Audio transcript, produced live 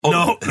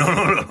No.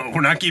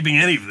 We're not keeping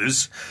any of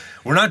this.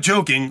 We're not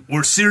joking.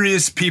 We're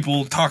serious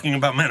people talking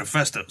about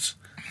manifestos.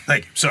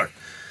 Thank you. Sorry.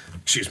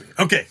 Excuse me.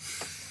 Okay.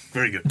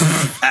 Very good.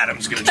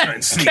 Adam's going to try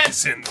and sneak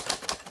us in.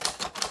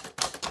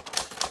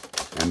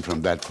 And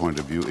from that point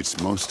of view,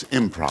 it's most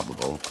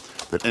improbable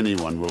that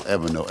anyone will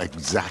ever know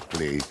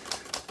exactly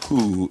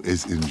who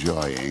is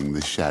enjoying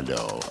the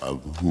shadow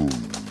of whom.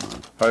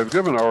 I've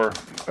given our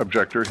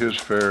objector his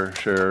fair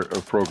share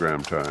of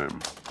program time.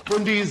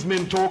 When these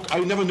men talk, I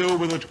never know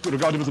whether to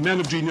regard him as a man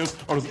of genius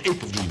or as an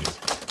ape of genius.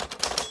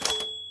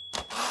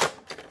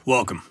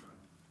 Welcome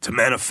to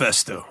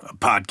Manifesto, a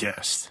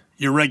podcast.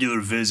 Your regular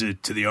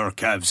visit to the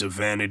archives of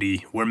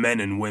vanity, where men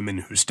and women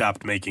who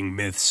stopped making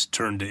myths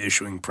turned to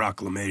issuing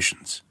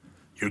proclamations.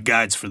 Your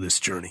guides for this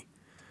journey.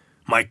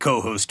 My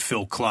co-host,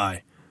 Phil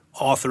Cly,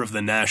 author of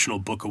the National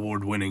Book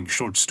Award-winning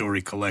short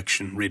story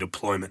collection,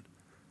 Redeployment.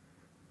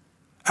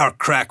 Our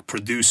crack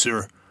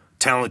producer,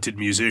 talented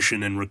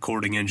musician and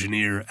recording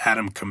engineer,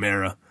 Adam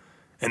Camara,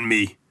 and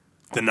me,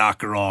 the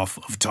knocker-off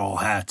of tall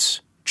hats,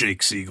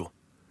 Jake Siegel.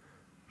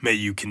 May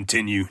you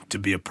continue to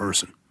be a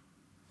person.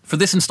 For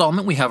this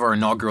installment, we have our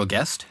inaugural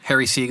guest,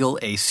 Harry Siegel,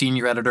 a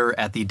senior editor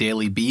at the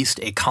Daily Beast,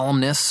 a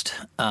columnist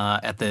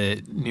at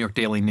the New York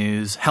Daily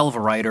News, hell of a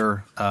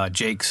writer,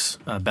 Jake's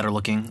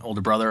better-looking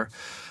older brother.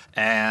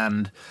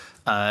 And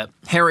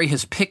Harry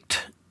has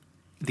picked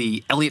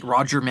the Elliot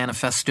Rodger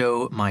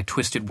Manifesto, My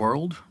Twisted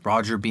World,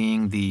 Rodger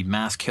being the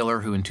mass killer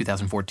who in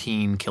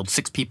 2014 killed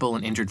 6 people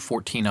and injured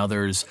 14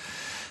 others,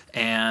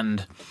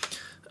 and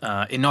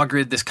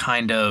inaugurated this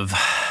kind of...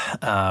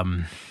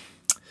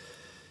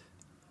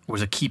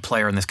 was a key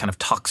player in this kind of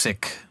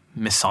toxic,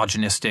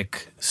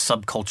 misogynistic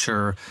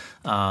subculture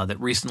that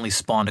recently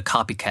spawned a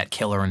copycat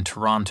killer in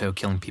Toronto,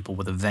 killing people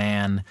with a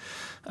van,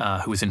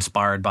 who was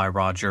inspired by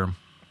Rodger.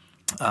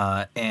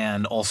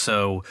 And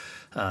also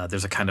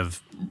there's a kind of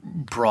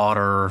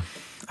broader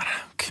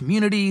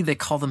community. They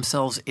call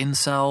themselves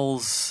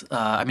incels.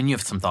 I mean, you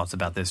have some thoughts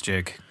about this,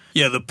 Jake.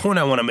 Yeah, the point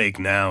I want to make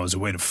now as a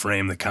way to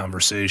frame the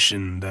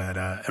conversation that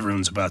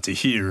everyone's about to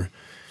hear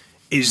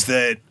is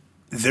that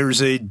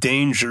there's a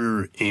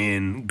danger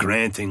in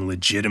granting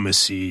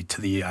legitimacy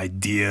to the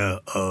idea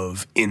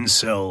of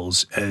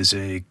incels as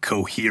a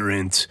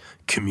coherent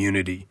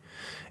community.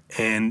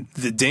 And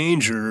the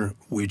danger,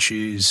 which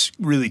is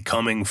really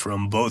coming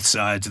from both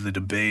sides of the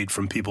debate,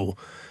 from people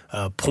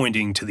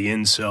pointing to the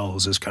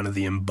incels as kind of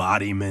the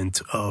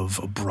embodiment of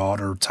a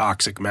broader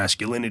toxic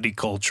masculinity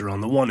culture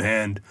on the one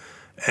hand,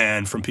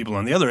 and from people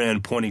on the other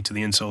hand pointing to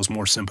the incels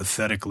more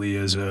sympathetically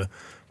as a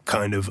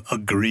kind of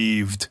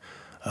aggrieved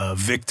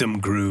victim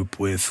group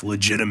with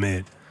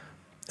legitimate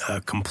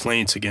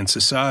complaints against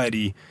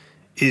society,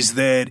 is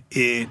that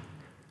it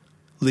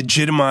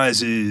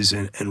legitimizes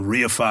and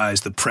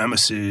reifies the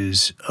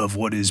premises of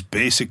what is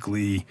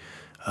basically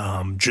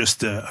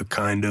just a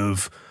kind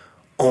of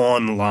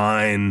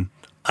online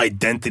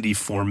identity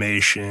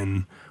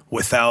formation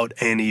without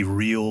any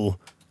real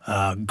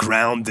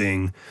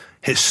grounding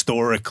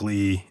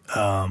historically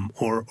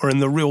or in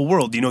the real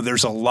world. You know,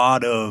 there's a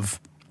lot of...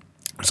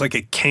 It's like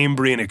a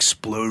Cambrian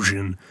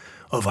explosion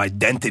of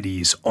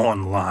identities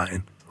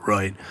online,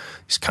 right?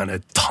 These kind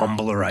of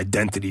Tumblr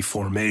identity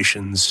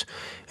formations.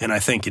 And I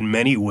think in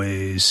many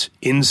ways,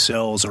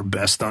 incels are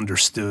best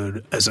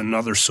understood as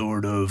another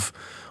sort of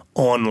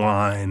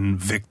online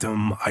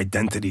victim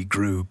identity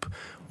group,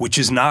 which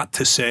is not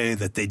to say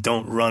that they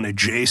don't run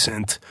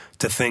adjacent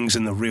to things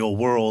in the real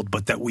world,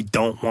 but that we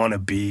don't want to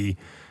be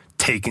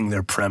taking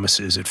their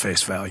premises at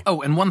face value.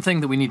 Oh, and one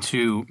thing that we need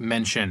to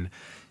mention...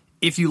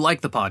 If you like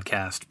the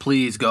podcast,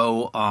 please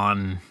go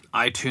on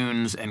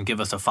iTunes and give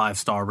us a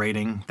 5-star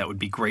rating. That would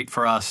be great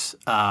for us.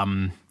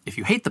 If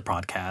you hate the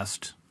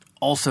podcast,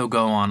 also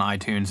go on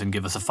iTunes and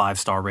give us a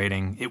 5-star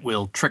rating. It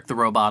will trick the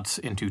robots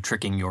into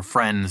tricking your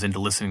friends into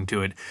listening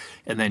to it,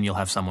 and then you'll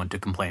have someone to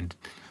complain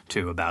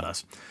to about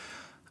us.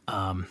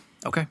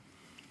 Okay.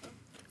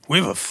 We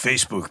have a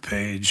Facebook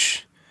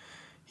page.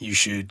 You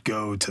should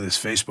go to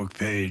this Facebook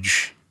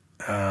page.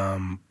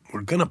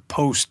 We're going to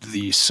post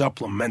the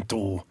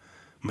supplemental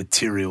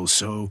materials,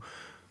 so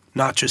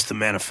not just the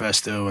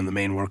manifesto and the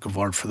main work of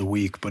art for the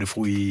week, but if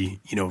we,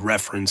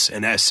 reference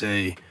an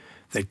essay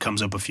that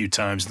comes up a few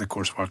times in the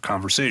course of our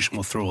conversation,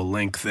 we'll throw a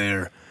link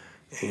there,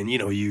 and,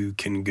 you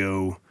can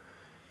go.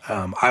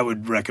 I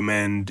would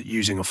recommend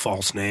using a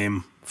false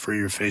name for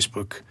your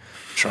Facebook.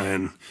 Try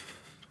and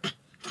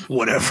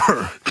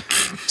whatever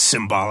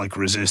symbolic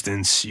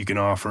resistance you can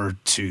offer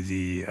to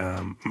the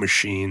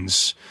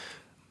machines.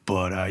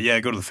 But,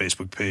 go to the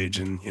Facebook page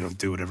and,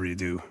 do whatever you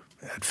do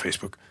at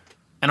Facebook.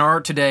 And our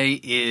art today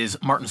is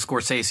Martin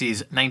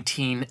Scorsese's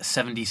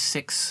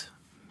 1976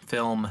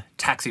 film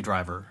Taxi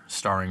Driver,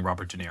 starring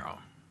Robert De Niro. All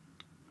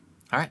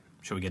right,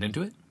 shall we get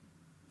into it?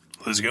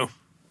 Let's go.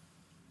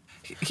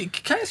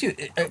 Can I ask you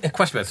a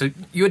question about it?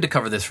 So you had to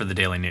cover this for the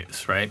Daily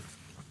News, right?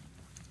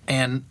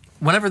 And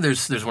whenever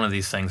there's one of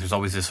these things, there's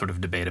always this sort of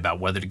debate about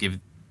whether to give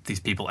these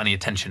people any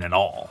attention at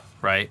all,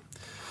 right?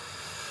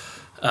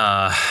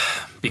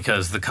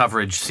 Because the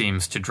coverage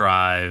seems to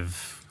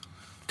drive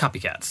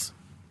copycats.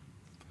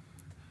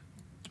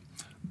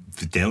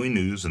 Daily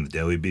News and the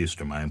Daily Beast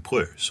are my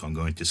employers, so I'm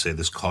going to say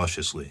this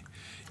cautiously.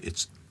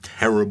 It's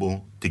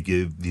terrible to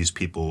give these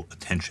people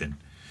attention.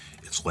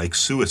 It's like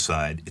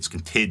suicide. It's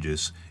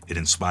contagious. It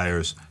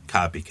inspires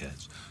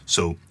copycats.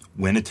 So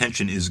when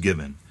attention is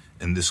given,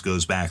 and this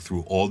goes back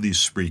through all these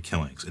spree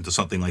killings into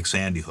something like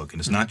Sandy Hook,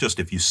 and it's not just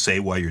if you say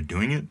why you're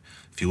doing it.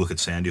 If you look at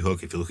Sandy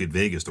Hook, if you look at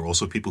Vegas, there are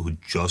also people who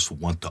just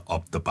want to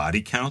up the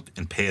body count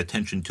and pay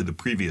attention to the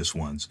previous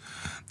ones.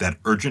 That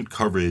urgent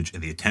coverage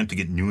and the attempt to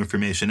get new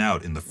information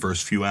out in the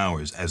first few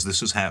hours, as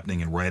this is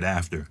happening and right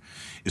after,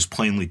 is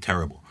plainly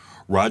terrible.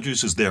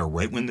 Rogers is there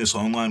right when this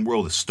online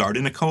world is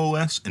starting to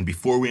coalesce and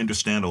before we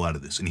understand a lot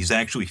of this. And he's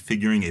actually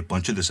figuring a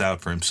bunch of this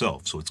out for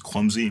himself. So it's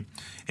clumsy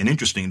and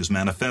interesting in his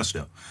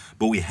manifesto.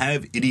 But we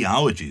have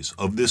ideologies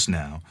of this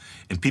now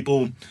and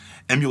people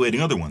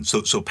emulating other ones.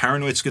 So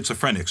paranoid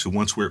schizophrenics who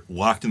once were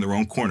locked in their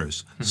own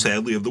corners,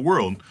 sadly, of the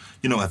world,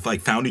 have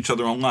like found each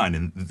other online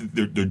and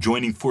they're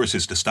joining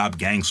forces to stop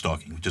gang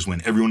stalking, which is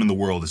when everyone in the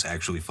world is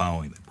actually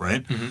following them,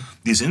 right?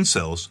 These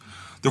incels,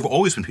 there have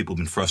always been people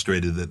who've been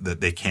frustrated that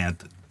they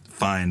can't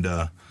find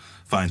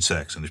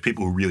sex, and there's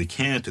people who really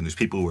can't, and there's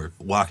people who are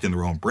locked in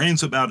their own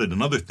brains about it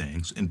and other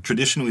things. And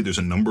traditionally, there's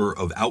a number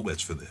of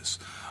outlets for this.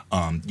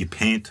 You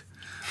paint,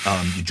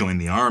 you join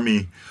the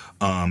army,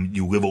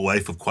 you live a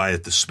life of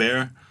quiet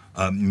despair.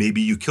 Maybe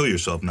you kill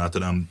yourself. Not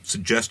that I'm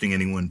suggesting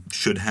anyone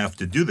should have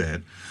to do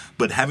that,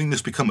 but having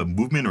this become a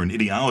movement or an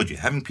ideology,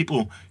 having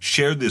people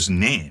share this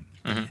name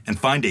and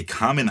find a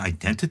common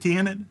identity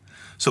in it.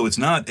 So it's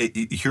not,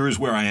 here's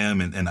where I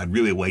am, and I'd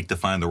really like to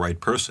find the right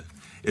person.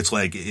 It's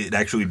like it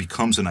actually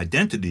becomes an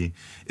identity,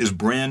 is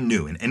brand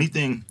new. And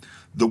anything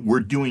that we're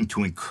doing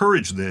to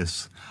encourage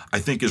this, I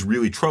think, is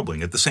really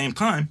troubling. At the same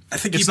time, I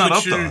think it's not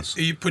up to us.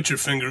 You put your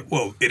finger,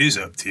 well, it is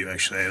up to you,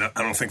 actually. I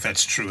don't think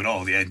that's true at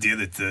all. The idea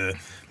that the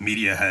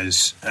media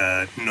has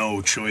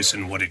no choice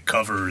in what it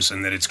covers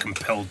and that it's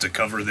compelled to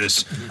cover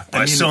this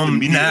by some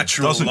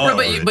natural law.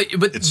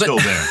 But it's still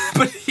there.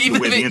 But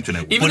even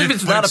if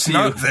it's not up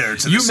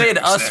to you, you made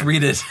us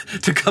read it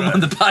to come on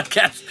the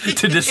podcast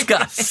to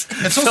discuss.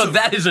 So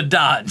that is a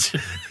dodge.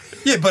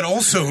 Yeah, but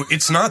also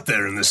it's not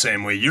there in the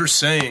same way. You're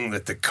saying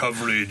that the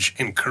coverage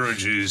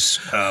encourages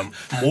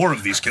more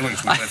of these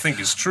killings, which I think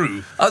is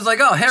true. I was like,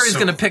 oh, Harry's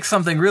going to pick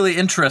something really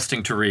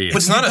interesting to read. But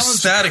it's not a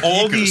static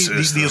all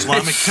ecosystem. the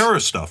Islamic terror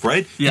stuff,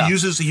 right? Yeah. He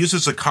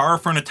uses a car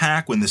for an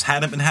attack when this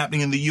hadn't been happening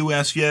in the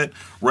U.S. yet,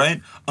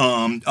 right?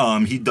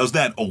 He does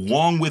that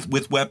along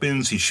with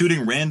weapons. He's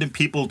shooting random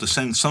people to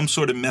send some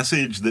sort of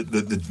message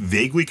that's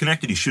vaguely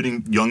connected. He's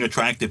shooting young,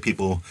 attractive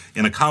people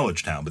in a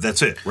college town, but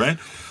that's it, right?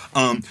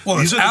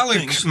 It's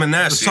Alec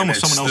Manassian,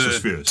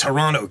 the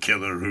Toronto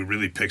killer who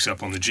really picks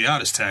up on the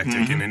jihadist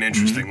tactic in an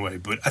interesting way.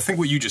 But I think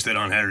what you just did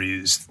on Harry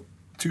is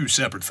two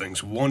separate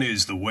things. One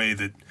is the way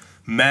that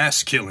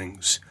mass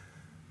killings,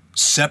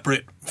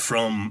 separate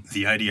from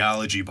the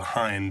ideology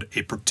behind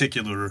a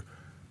particular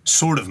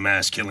sort of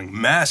mass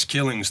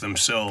killings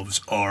themselves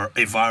are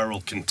a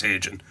viral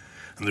contagion.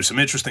 And there's some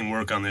interesting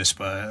work on this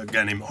by a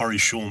guy named Ari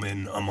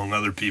Schulman, among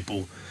other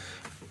people.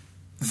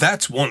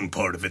 That's one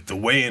part of it, the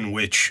way in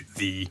which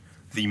the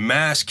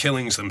mass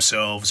killings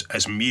themselves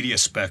as media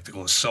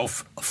spectacle, a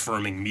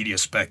self-affirming media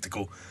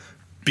spectacle,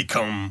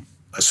 become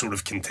a sort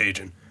of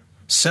contagion.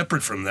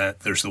 Separate from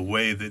that, there's the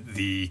way that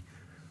the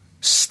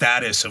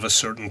status of a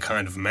certain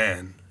kind of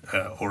man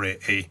or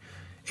a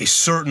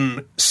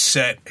certain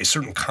set, a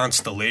certain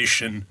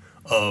constellation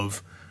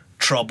of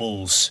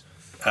troubles,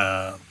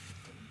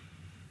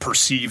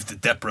 perceived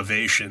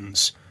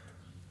deprivations,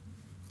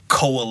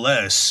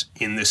 coalesce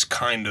in this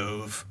kind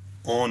of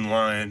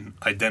online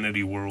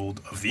identity world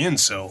of the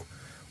incel,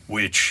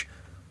 which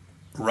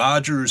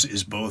Rogers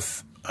is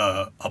both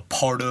a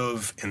part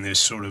of in this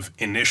sort of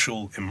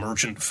initial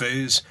emergent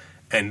phase,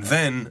 and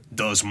then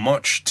does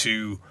much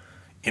to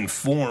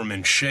inform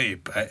and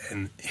shape.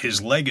 And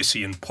his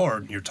legacy, in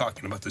part, you're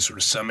talking about this sort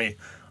of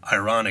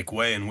semi-ironic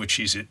way in which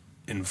he's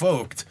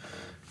invoked,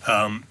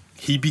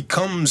 he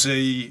becomes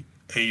a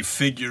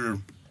figure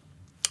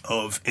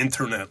of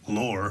internet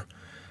lore.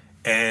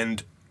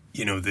 And,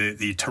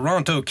 the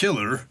Toronto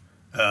killer,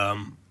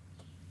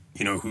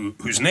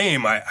 whose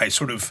name I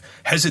sort of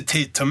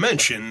hesitate to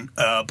mention,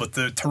 but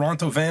the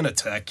Toronto van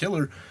attack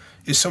killer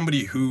is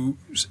somebody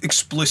who's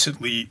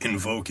explicitly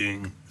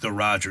invoking the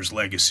Rogers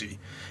legacy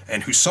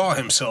and who saw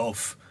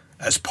himself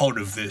as part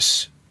of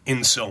this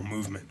incel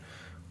movement.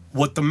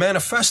 What the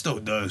manifesto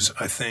does,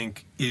 I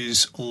think,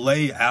 is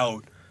lay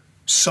out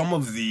some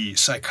of the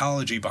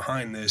psychology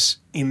behind this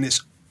in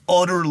this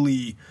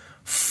utterly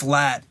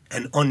flat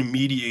and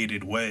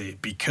unmediated way,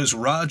 because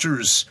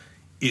Rogers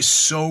is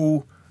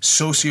so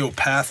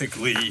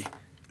sociopathically,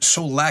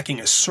 so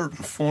lacking a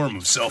certain form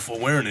of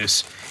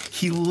self-awareness.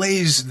 He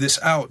lays this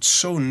out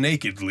so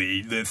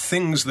nakedly, the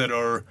things that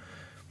are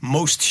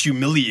most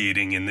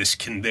humiliating in this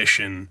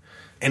condition,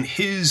 and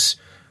his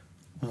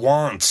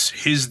wants,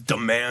 his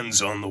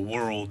demands on the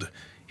world,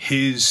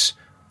 his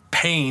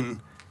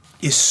pain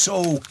is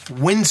so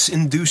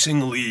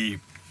wince-inducingly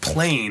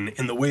plain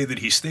in the way that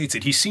he states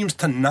it. He seems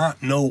to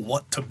not know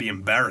what to be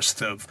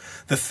embarrassed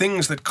of. The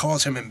things that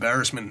cause him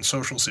embarrassment in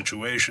social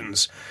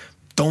situations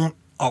don't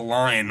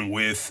align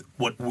with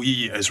what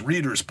we as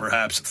readers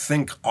perhaps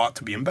think ought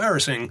to be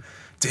embarrassing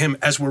to him.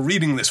 As we're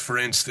reading this, for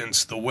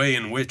instance, the way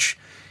in which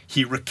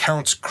he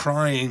recounts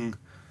crying,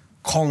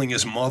 calling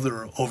his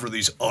mother over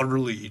these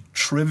utterly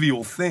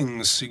trivial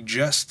things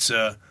suggests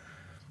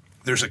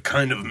there's a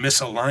kind of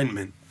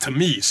misalignment, to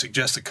me,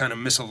 suggests a kind of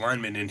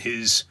misalignment in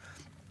his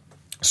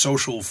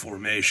social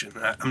formation.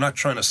 I'm not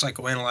trying to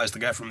psychoanalyze the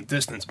guy from a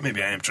distance.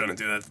 Maybe I am trying to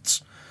do that.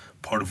 It's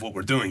part of what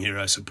we're doing here,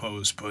 I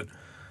suppose. But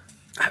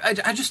I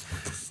just,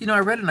 I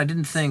read it and I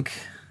didn't think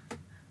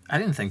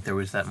there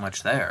was that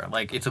much there.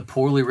 Like, it's a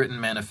poorly written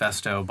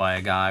manifesto by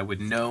a guy with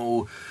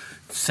no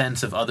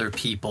sense of other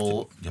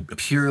people,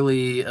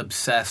 purely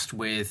obsessed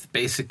with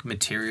basic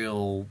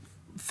material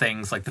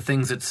things, like the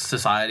things that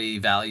society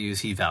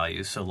values, he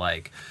values. So,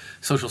 like,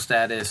 social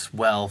status,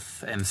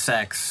 wealth, and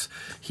sex,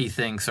 he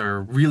thinks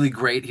are really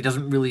great. He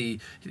doesn't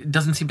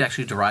seem to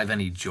actually derive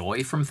any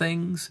joy from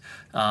things.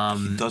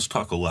 He does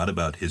talk a lot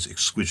about his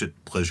exquisite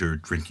pleasure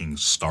drinking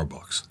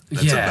Starbucks.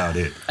 That's about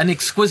it. An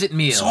exquisite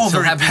meal. It's all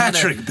very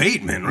Patrick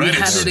Bateman, right?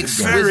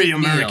 It's very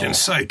American meal.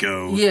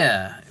 Psycho.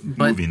 Yeah.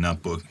 But, movie,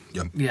 not book.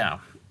 Yep. Yeah.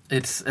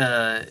 It's,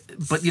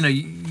 but,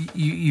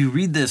 you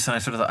read this and I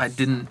sort of thought, I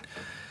didn't...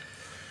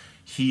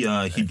 He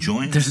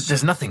joins...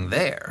 There's nothing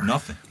there.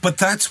 Nothing. But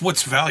that's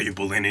what's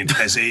valuable in it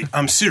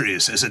I'm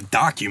serious, as a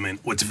document,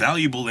 what's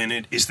valuable in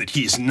it is that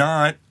he's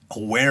not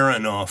aware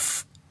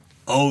enough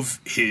of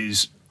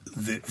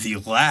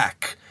the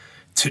lack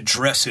to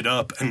dress it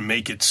up and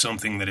make it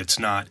something that it's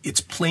not.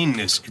 Its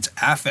plainness, its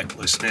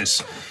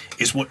affectlessness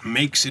is what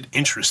makes it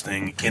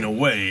interesting in a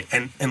way.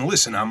 And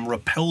listen, I'm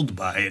repelled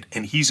by it,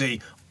 and he's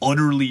a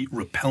utterly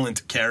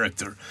repellent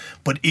character.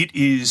 But it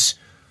is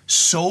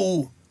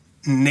so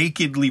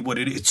nakedly what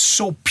it is. It's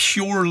so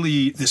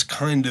purely this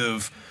kind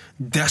of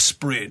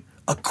desperate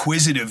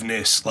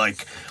acquisitiveness,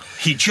 like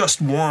he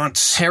just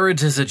wants...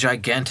 Harrods is a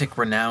gigantic,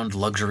 renowned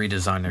luxury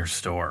designer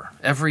store.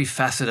 Every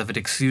facet of it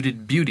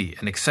exuded beauty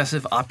and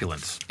excessive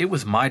opulence. It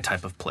was my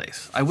type of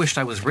place. I wished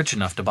I was rich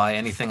enough to buy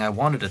anything I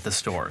wanted at the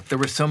store. There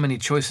were so many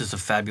choices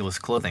of fabulous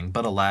clothing,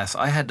 but alas,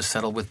 I had to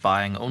settle with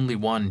buying only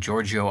one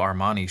Giorgio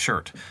Armani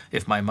shirt.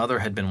 If my mother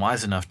had been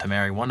wise enough to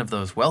marry one of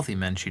those wealthy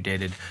men she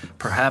dated,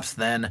 perhaps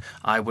then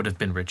I would have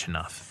been rich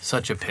enough.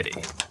 Such a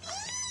pity.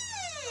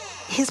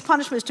 His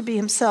punishment is to be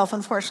himself.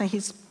 Unfortunately,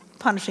 he's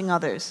punishing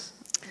others.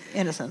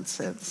 Innocence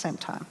at the same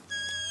time.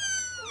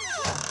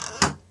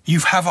 You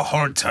have a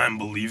hard time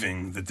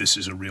believing that this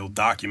is a real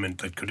document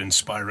that could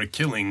inspire a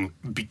killing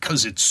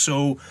because it's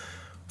so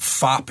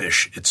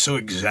foppish. It's so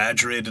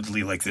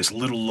exaggeratedly like this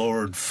little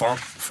Lord Font.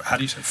 How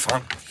do you say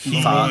Font?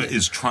 He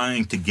is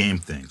trying to game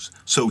things.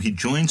 So he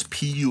joins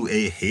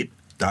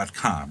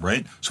PUAHate.com,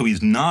 right? So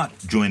he's not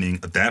joining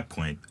at that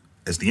point,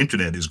 as the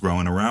internet is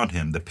growing around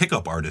him, the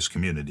pickup artist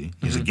community.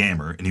 He's a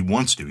gamer, and he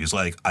wants to. He's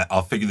like,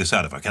 I'll figure this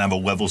out. If I can have a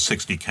level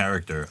 60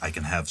 character, I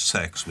can have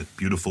sex with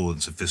beautiful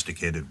and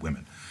sophisticated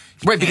women.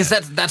 Right, because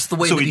that's the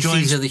way that he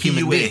sees the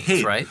human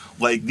beings, right?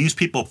 Like, these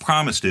people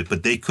promised it,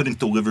 but they couldn't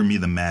deliver me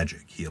the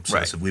magic. He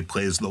obsessively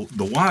plays the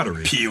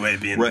lottery. PUA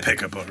being the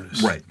pickup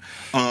artist. Right.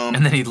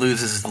 And then he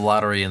loses the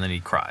lottery, and then he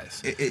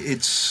cries.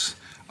 It's...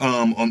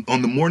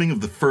 on the morning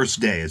of the first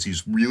day, as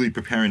he's really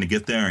preparing to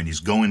get there, and he's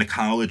going to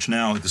college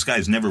now, this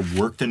guy's never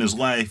worked in his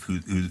life,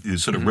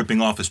 who's sort of ripping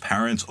off his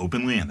parents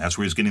openly, and that's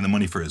where he's getting the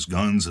money for his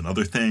guns and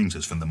other things,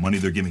 is from the money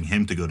they're giving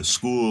him to go to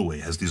school, where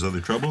he has these other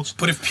troubles.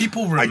 But if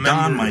people remember... I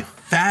donned my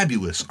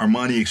fabulous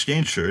Armani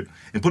Exchange shirt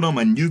and put on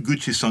my new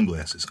Gucci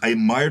sunglasses. I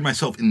admired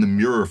myself in the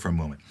mirror for a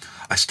moment.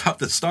 I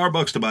stopped at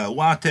Starbucks to buy a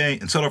latte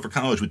and set off for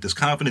college with this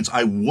confidence.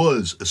 I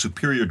was a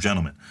superior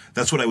gentleman.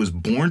 That's what I was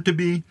born to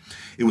be.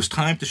 It was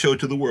time to show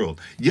it to the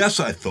world. Yes,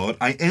 I thought,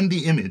 I am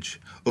the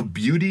image of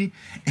beauty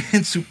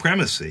and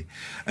supremacy.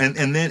 And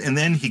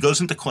then he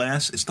goes into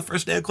class. It's the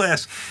first day of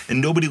class,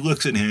 and nobody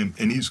looks at him,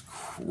 and he's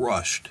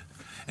crushed.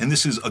 And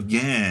this is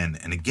again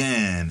and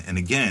again and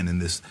again in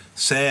this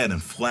sad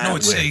and flat way. No,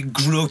 it's a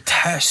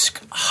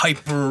grotesque,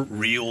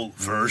 hyper-real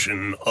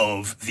version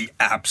of the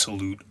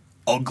absolute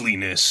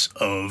ugliness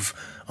of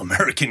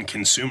American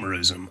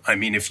consumerism. I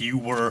mean, if you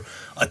were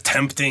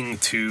attempting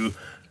to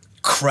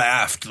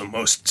craft the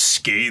most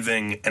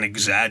scathing and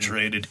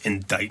exaggerated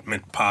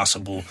indictment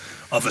possible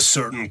of a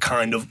certain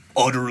kind of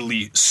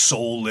utterly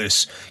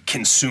soulless,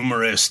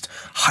 consumerist,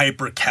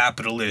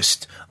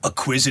 hyper-capitalist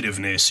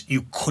acquisitiveness,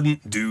 you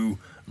couldn't do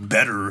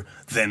better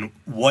than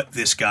what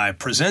this guy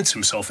presents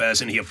himself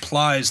as, and he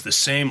applies the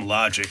same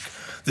logic,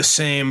 the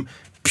same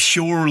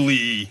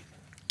purely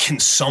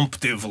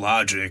consumptive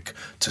logic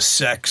to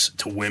sex,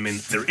 to women.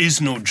 There is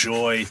no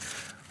joy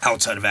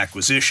outside of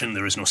acquisition.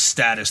 There is no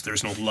status. There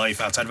is no life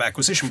outside of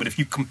acquisition. But if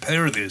you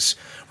compare this,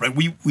 right,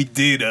 we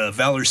did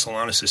Valerie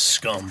Solanas'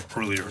 Scum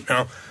earlier.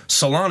 Now,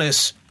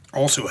 Solanas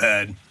also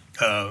had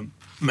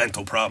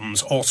mental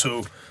problems,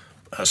 also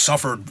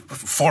suffered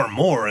far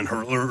more in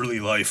her early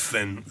life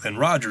than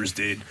Rogers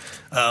did,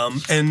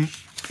 and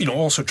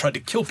also tried to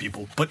kill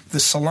people. But the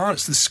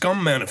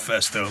Scum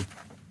Manifesto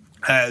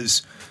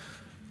has,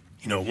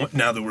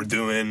 now that we're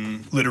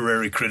doing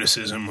literary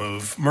criticism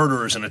of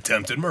murderers and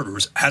attempted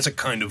murderers, has a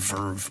kind of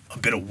verve, a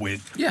bit of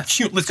wit. Yeah,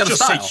 let's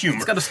just say humor.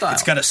 It's got a style.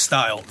 It's got a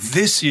style.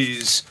 This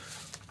is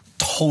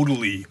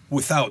totally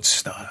without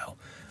style.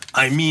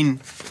 I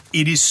mean,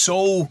 it is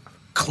so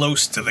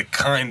close to the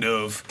kind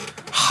of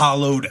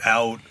hollowed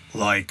out,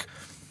 like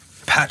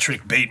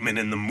Patrick Bateman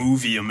in the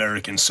movie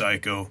American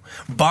Psycho,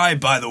 by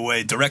the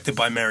way, directed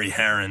by Mary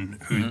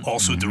Harron, who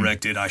also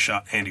directed I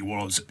Shot Andy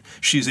Warhol.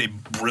 She's a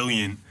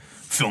brilliant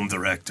film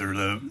director.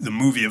 The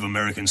movie of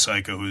American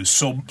Psycho is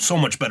so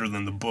much better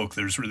than the book.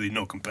 There's really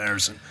no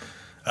comparison.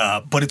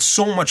 But it's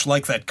so much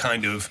like that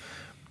kind of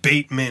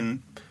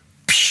Bateman,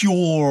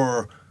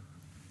 pure,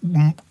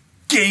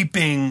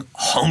 gaping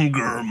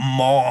hunger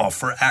maw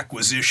for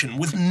acquisition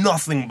with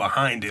nothing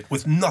behind it,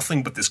 with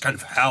nothing but this kind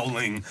of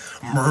howling,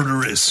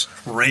 murderous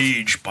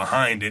rage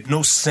behind it.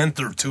 No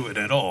center to it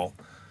at all.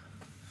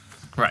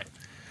 Right.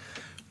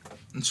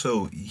 And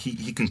so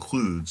he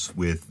concludes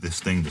with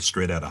this thing that's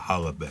straight out of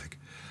Hollaback.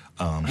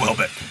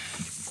 Welbeck.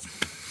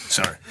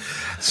 Sorry.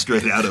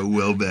 Straight out of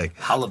Welbeck.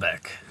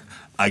 Hollaback.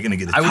 I'm going to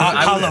get it. I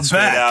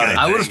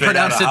would have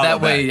pronounced it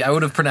that way. I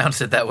would have pronounced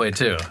it that way,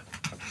 too.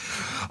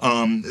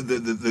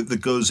 That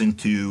goes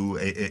into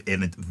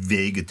a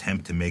vague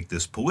attempt to make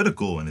this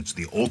political, and it's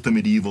the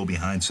ultimate evil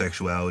behind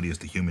sexuality is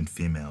the human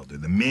female. They're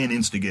the main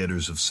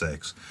instigators of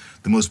sex.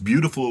 The most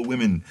beautiful of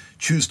women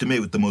choose to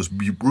mate with the most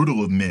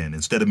brutal of men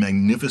instead of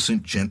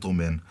magnificent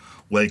gentlemen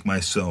like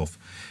myself.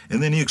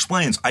 And then he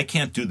explains, I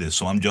can't do this,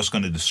 so I'm just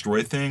going to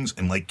destroy things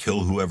and kill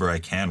whoever I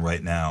can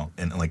right now,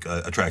 and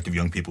attractive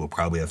young people will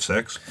probably have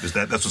sex. Because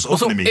that's what's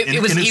open to me. He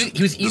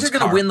was either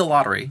going to win the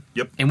lottery,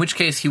 yep, in which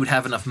case he would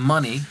have enough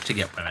money to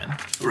get women,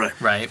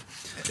 right,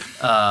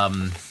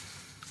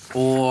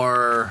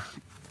 or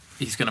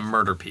he's going to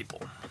murder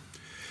people.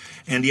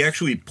 And he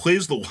actually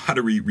plays the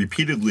lottery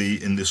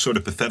repeatedly in this sort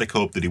of pathetic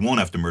hope that he won't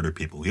have to murder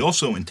people. He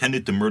also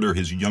intended to murder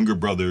his younger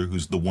brother,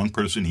 who's the one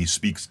person he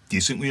speaks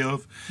decently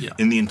of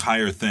in the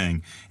entire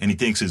thing. And he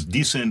thinks is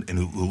decent and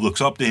who looks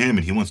up to him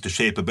and he wants to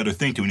shape a better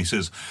thing to. And he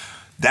says,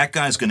 that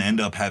guy's going to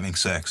end up having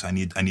sex. I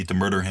need to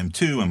murder him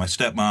too, and my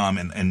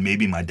stepmom and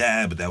maybe my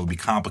dad, but that would be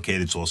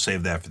complicated, so I'll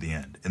save that for the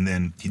end. And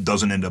then he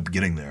doesn't end up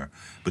getting there.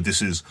 But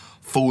this is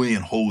fully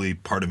and wholly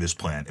part of his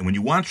plan. And when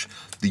you watch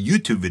the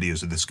YouTube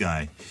videos of this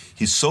guy,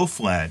 he's so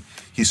flat,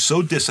 he's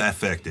so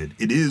disaffected.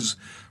 It is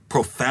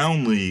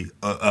profoundly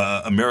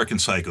American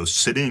Psycho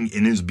sitting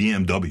in his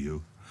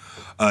BMW,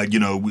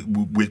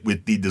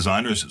 with the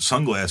designer's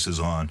sunglasses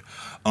on,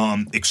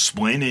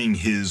 explaining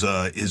his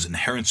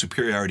inherent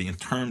superiority in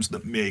terms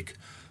that make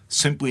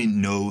simply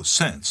no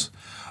sense.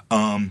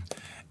 And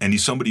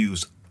he's somebody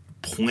who's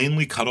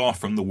plainly cut off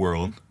from the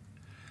world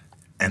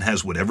and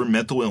has whatever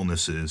mental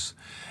illness is,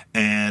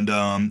 and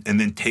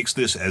then takes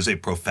this as a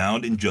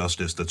profound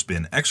injustice that's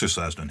been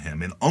exercised on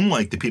him. And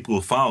unlike the people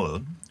who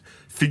followed,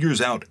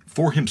 figures out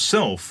for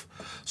himself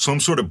some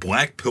sort of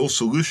black pill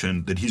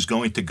solution that he's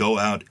going to go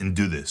out and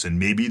do this. And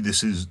maybe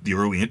this is the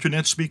early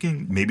internet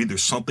speaking. Maybe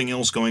there's something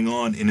else going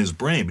on in his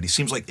brain. But he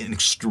seems like an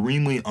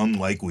extremely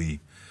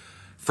unlikely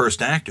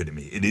first actor to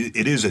me.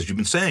 It is, as you've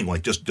been saying,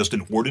 just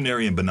an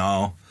ordinary and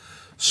banal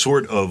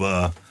sort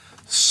of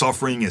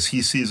suffering as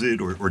he sees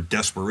it, or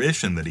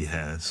desperation that he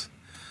has,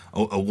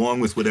 along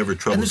with whatever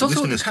trouble. And there's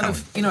also kind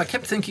of, I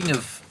kept thinking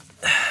of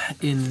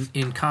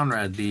in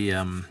Conrad,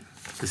 the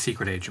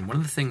Secret Agent. One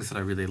of the things that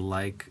I really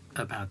like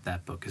about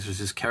that book is there's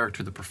this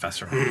character, the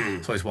professor.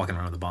 He's always walking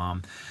around with a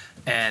bomb,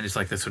 and it's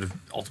like this sort of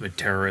ultimate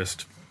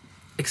terrorist.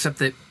 Except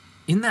that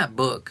in that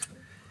book,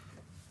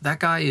 that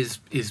guy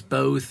is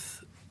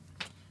both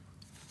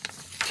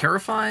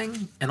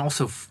terrifying and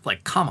also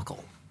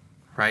comical.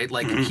 Right,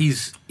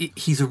 he's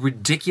a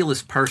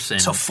ridiculous person.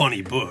 It's a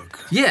funny book.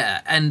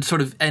 Yeah, and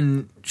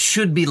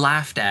should be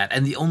laughed at.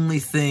 And the only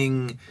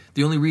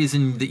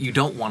reason that you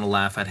don't want to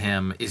laugh at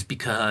him is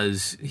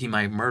because he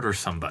might murder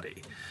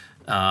somebody,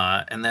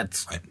 and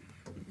that's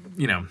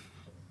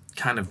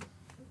kind of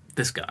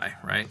this guy,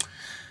 right?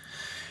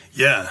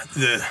 Yeah,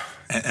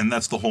 and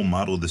that's the whole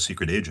model of the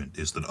Secret Agent,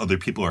 is that other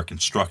people are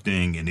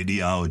constructing an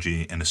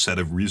ideology and a set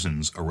of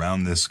reasons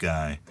around this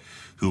guy,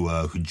 who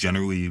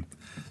generally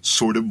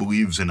sort of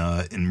believes in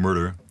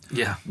murder,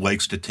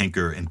 likes to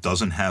tinker, and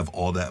doesn't have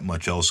all that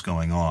much else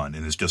going on,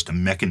 and is just a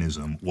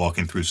mechanism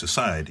walking through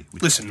society.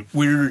 Listen,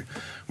 we're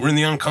in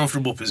the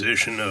uncomfortable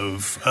position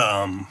of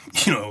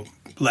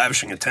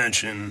lavishing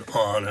attention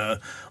on a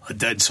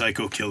dead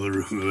psycho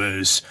killer who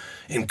has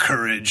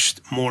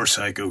encouraged more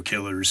psycho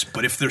killers.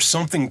 But if there's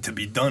something to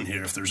be done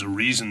here, if there's a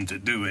reason to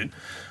do it,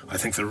 I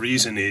think the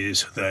reason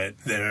is that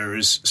there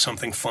is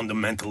something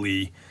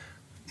fundamentally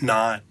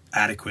not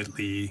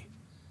adequately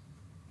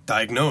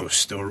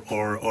diagnosed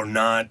or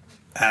not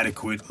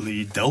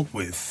adequately dealt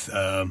with.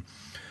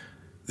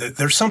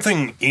 there's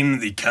something in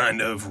the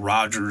kind of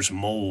Rogers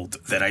mold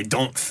that I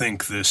don't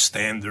think the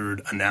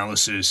standard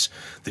analysis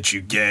that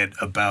you get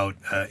about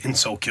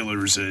incel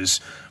killers as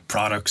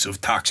products of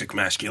toxic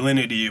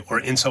masculinity or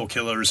incel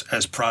killers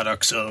as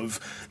products of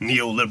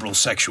neoliberal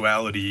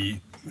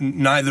sexuality,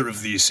 neither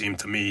of these seem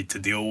to me to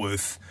deal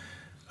with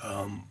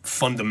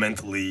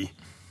fundamentally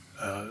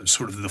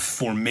sort of the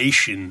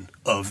formation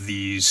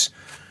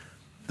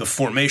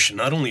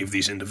not only of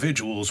these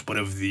individuals, but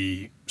of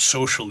the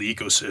social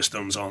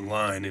ecosystems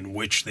online in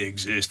which they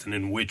exist and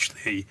in which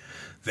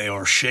they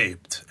are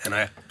shaped. And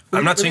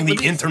I'm not saying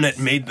the internet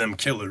made them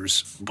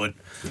killers, but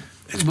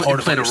it's part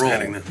of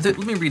understanding them. Let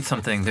me read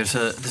something. There's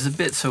a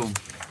bit. So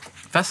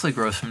Vasily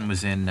Grossman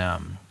was in.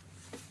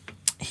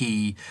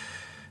 He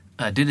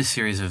did a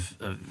series of.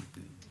 He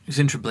was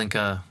in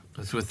Treblinka.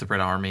 Was with the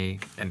Red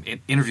Army and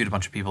interviewed a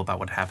bunch of people about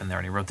what happened there,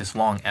 and he wrote this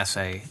long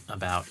essay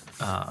about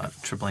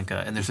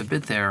Treblinka. And there's a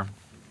bit there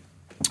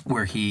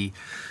where he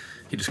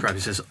describes.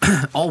 He says,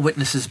 "All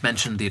witnesses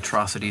mentioned the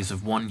atrocities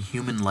of one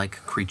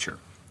human-like creature,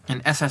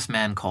 an SS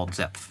man called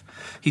Zepf.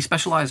 He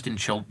specialized in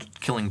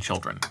killing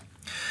children.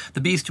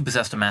 The beast, who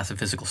possessed a massive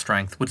physical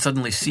strength, would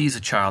suddenly seize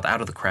a child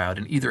out of the crowd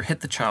and either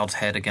hit the child's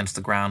head against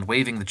the ground,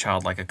 waving the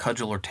child like a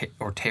cudgel,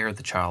 or tear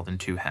the child in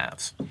two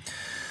halves.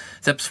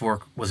 Zepf's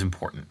work was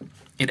important.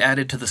 It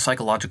added to the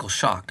psychological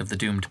shock of the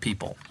doomed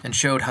people and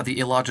showed how the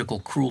illogical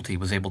cruelty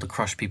was able to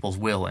crush people's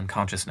will and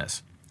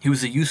consciousness. He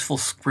was a useful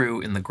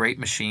screw in the great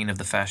machine of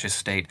the fascist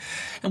state,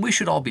 and we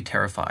should all be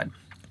terrified,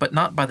 but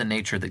not by the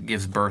nature that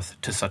gives birth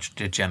to such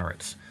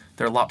degenerates.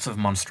 There are lots of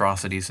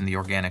monstrosities in the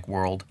organic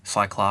world,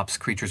 cyclops,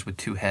 creatures with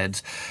two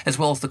heads, as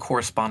well as the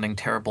corresponding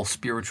terrible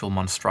spiritual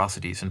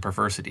monstrosities and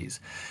perversities.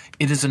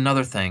 It is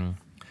another thing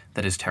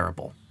that is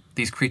terrible.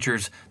 These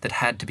creatures that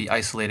had to be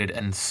isolated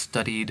and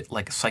studied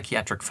like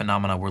psychiatric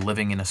phenomena were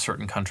living in a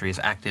certain country as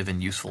active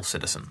and useful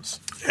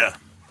citizens." Yeah.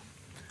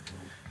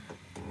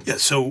 Yeah,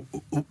 so,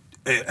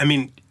 I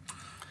mean,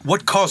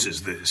 what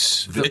causes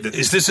this?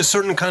 Is this a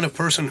certain kind of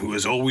person who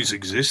has always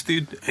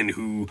existed and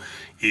who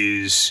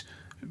is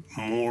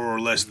more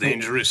or less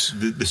dangerous?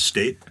 The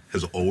state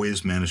has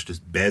always managed to,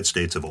 bad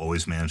states have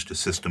always managed to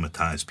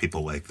systematize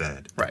people like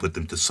that, Right. put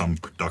them to some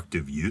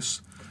productive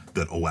use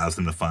that allows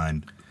them to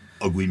find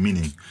ugly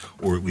meaning,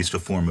 or at least a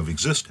form of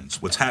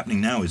existence. What's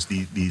happening now is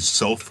these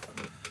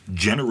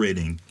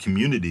self-generating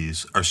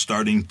communities are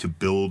starting to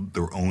build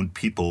their own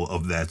people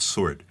of that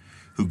sort,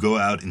 who go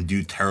out and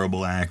do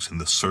terrible acts in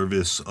the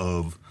service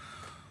of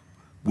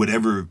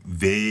whatever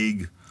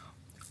vague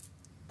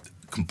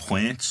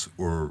complaints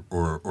or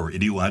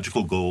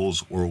ideological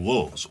goals or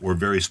lulls or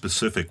very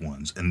specific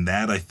ones. And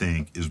that, I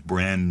think, is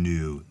brand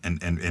new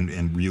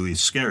and really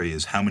scary,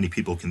 is how many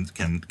people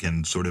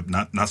can sort of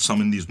not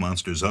summon these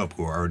monsters up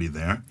who are already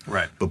there,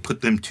 Right. but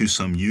put them to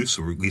some use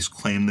or at least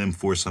claim them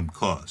for some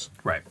cause.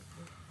 Right.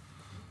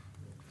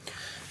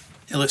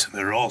 Yeah, listen,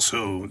 there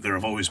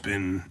have always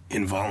been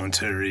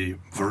involuntary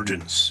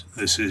virgins.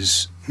 This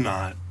is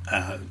not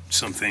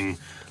something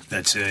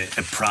that's a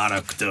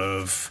product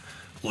of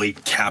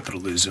late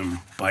capitalism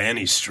by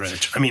any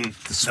stretch. I mean,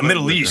 the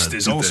Middle East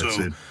is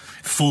also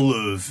full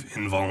of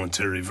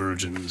involuntary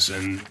virgins,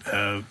 and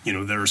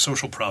there are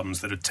social problems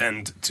that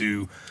attend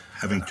to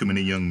having too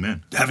many young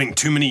men.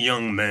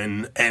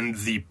 And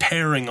the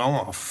pairing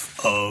off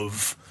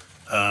of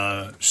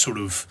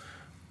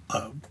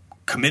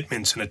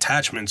commitments and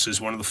attachments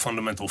is one of the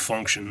fundamental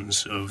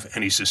functions of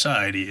any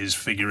society, is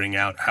figuring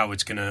out how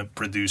it's going to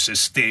produce a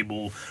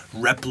stable,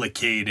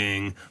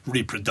 replicating,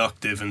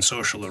 reproductive, and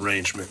social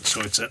arrangement. So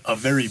it's a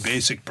very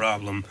basic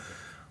problem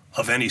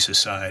of any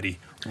society.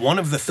 One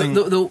of the things...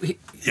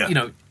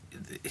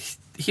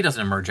 He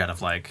doesn't emerge out of,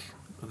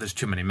 there's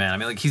too many men. I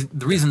mean,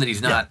 the reason that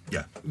he's not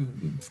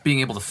being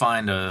able to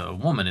find a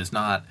woman is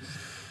not...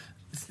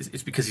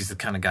 It's because he's the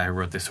kind of guy who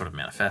wrote this sort of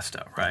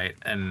manifesto, right?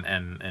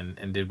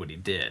 And did what he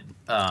did.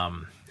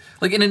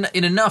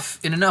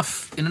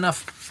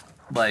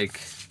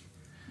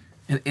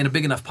 In a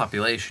big enough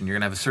population, you're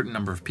going to have a certain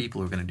number of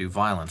people who are going to do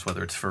violence,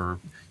 whether it's for,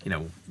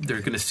 they're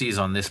going to seize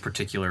on this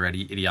particular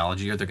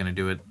ideology, or they're going to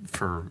do it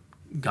for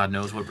God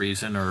knows what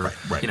reason, or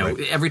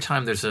every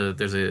time there's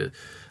a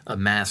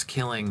mass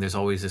killing, there's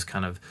always this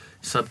kind of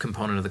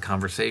subcomponent of the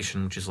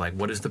conversation, which is like,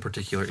 what is the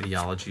particular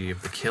ideology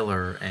of the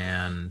killer,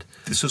 and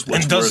this is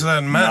what does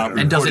that matter?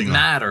 And does it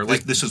matter?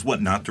 This is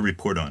what not to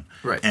report on,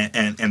 right?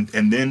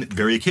 And then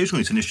very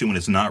occasionally it's an issue when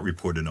it's not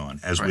reported on,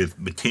 as with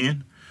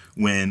Mateen.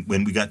 When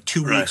we got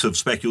 2 weeks of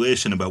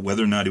speculation about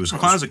whether or not he was a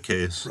closet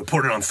case.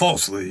 Reported on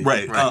falsely.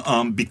 Right.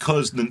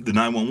 Because the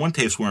 911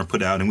 tapes weren't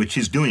put out, in which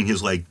he's doing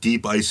his,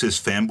 deep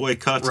ISIS fanboy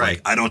cuts. Right.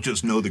 I don't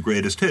just know the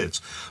greatest hits.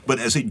 But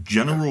as a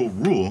general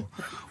rule,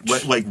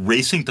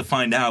 racing to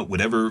find out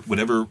whatever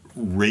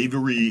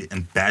ravery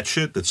and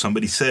batshit that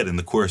somebody said in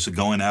the course of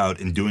going out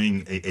and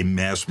doing a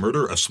mass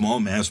murder, a small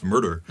mass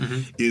murder,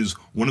 is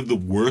one of the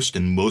worst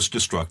and most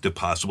destructive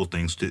possible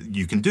things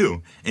you can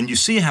do. And you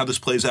see how this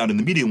plays out in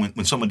the media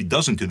when somebody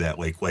doesn't do that,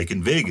 like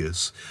in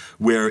Vegas,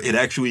 where it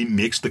actually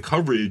makes the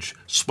coverage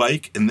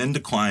spike and then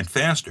decline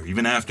faster,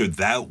 even after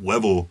that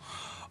level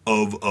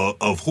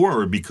of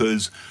horror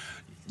because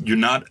you're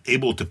not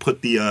able to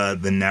put the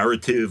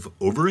narrative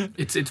over it.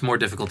 It's more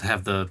difficult to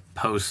have the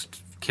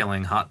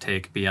post-killing hot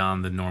take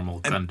beyond the normal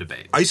gun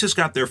debate. ISIS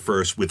got there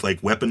first with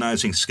like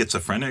weaponizing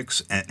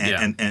schizophrenics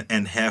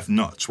and half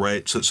nuts,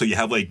 right? So you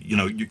have like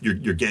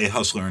your gay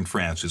hustler in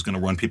France who's going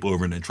to run people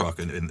over in a truck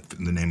in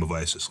the name of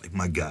ISIS. Like,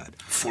 my God,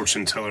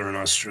 fortune teller in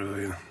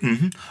Australia.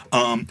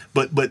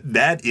 But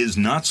that is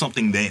not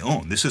something they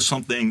own. This is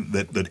something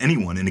that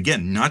anyone, and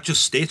again, not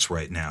just states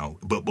right now,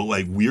 but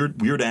like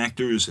weird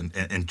actors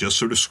and just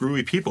sort of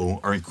screwy people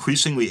are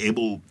increasingly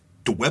able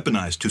to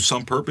weaponize to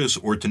some purpose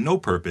or to no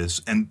purpose.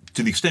 And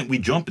to the extent we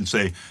jump and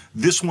say,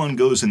 this one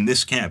goes in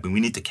this camp and we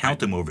need to count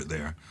them over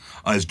there.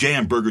 As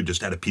J.M. Berger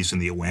just had a piece in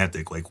The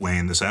Atlantic, like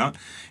weighing this out.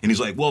 And he's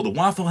like, well, the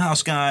Waffle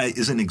House guy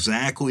isn't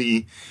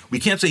exactly, we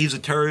can't say he's a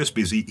terrorist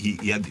because he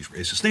had these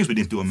racist things. We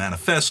didn't do a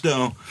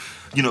manifesto.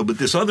 But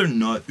this other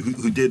nut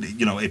who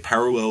did, a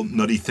parallel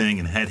nutty thing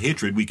and had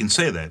hatred, we can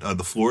say that.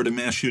 The Florida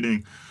mass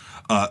shooting,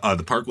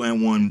 the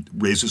Parkland one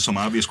raises some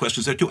obvious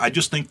questions there too. I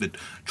just think that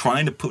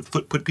trying to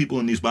put people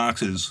in these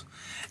boxes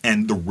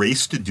and the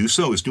race to do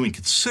so is doing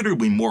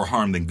considerably more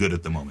harm than good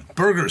at the moment.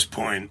 Berger's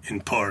point, in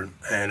part,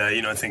 and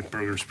I think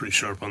Berger's pretty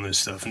sharp on this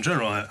stuff. In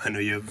general, I know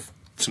you have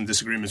some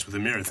disagreements with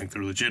Amir. I think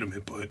they're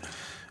legitimate, but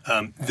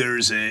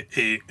there's a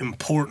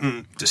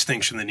important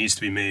distinction that needs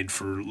to be made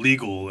for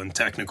legal and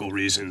technical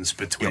reasons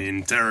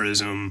between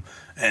terrorism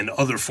and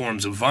other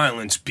forms of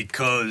violence,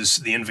 because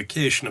the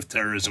invocation of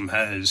terrorism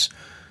has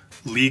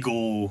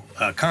legal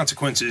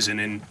consequences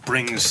and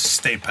brings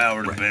state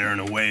power to bear in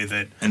a way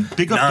that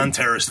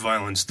non-terrorist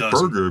violence doesn't.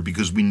 Berger,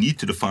 because we need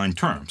to define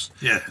terms.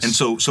 Yes. And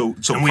so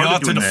and we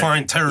ought to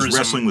define terrorism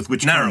wrestling with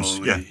which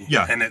narrowly. terms.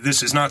 Yeah. And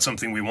this is not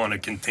something we want to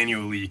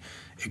continually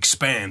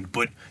expand.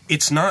 But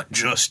it's not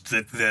just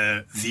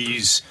that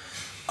these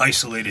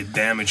isolated,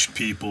 damaged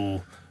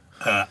people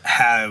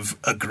have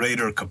a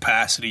greater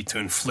capacity to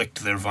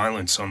inflict their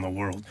violence on the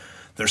world.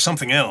 There's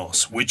something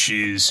else, which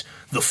is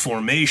the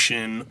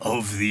formation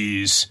of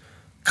these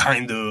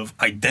kind of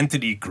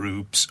identity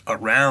groups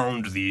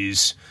around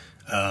these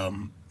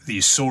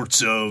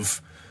sorts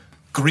of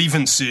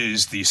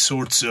grievances, these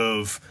sorts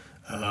of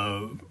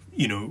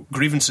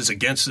grievances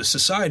against the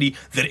society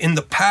that in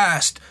the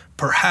past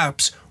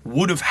perhaps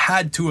would have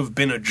had to have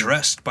been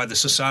addressed by the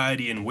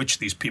society in which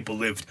these people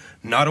lived,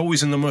 not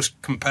always in the most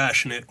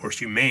compassionate or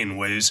humane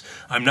ways.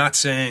 I'm not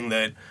saying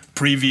that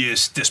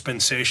previous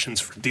dispensations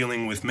for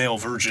dealing with male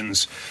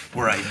virgins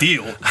were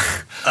ideal.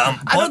 I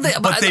don't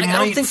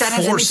think that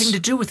has anything to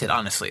do with it,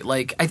 honestly.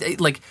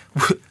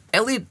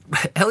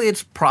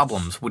 Elliot's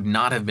problems would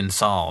not have been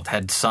solved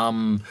had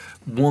some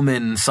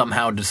woman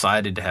somehow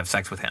decided to have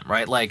sex with him,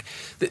 right? Like,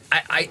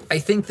 I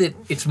think that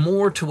it's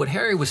more to what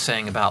Harry was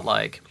saying about,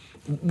 like,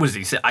 what does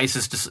he say?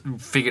 ISIS just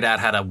figured out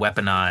how to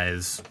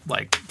weaponize,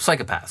 like,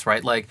 psychopaths,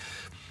 right? Like,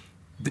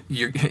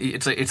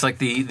 it's like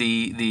the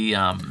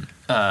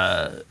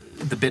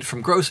bit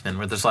from Grossman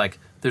where there's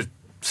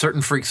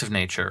certain freaks of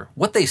nature.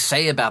 What they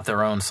say about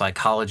their own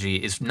psychology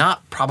is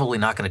probably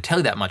not going to tell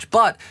you that much,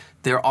 but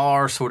there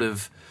are sort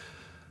of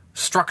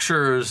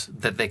structures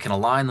that they can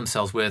align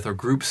themselves with, or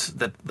groups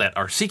that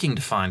are seeking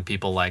to find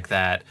people like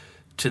that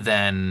to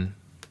then.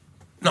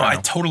 No, I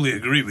totally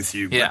agree with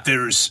you. Yeah. But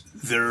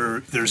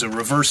there's a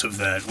reverse of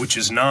that, which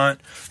is not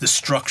the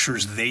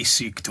structures they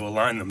seek to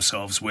align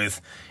themselves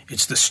with.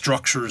 It's the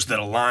structures that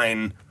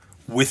align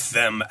with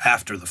them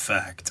after the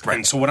fact. Right.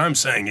 And so what I'm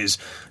saying is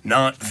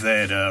not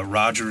that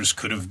Rogers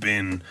could have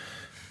been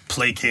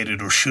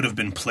placated or should have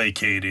been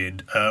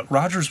placated.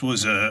 Rogers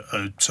was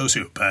a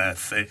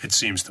sociopath, it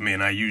seems to me,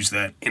 and I use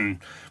that in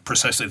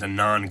precisely the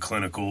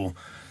non-clinical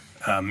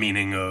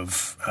meaning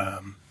of,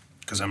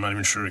 because I'm not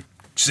even sure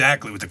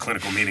exactly what the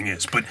clinical meaning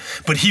is, but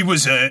he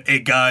was a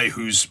guy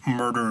whose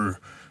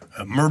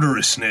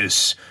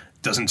murderousness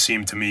doesn't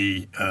seem to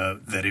me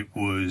that it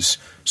was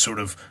sort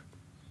of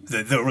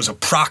that there was a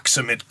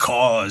proximate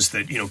cause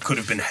that could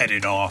have been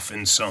headed off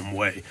in some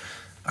way.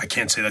 I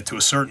can't say that to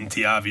a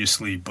certainty,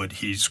 obviously, but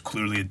he's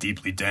clearly a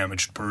deeply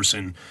damaged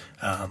person,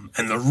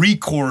 and the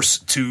recourse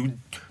to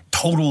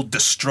total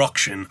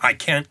destruction. I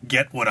can't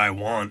get what I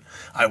want.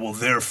 I will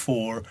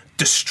therefore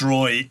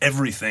destroy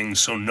everything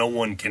so no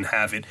one can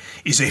have it,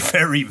 is a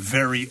very,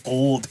 very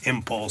old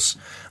impulse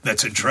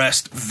that's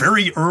addressed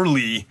very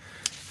early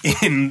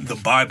in the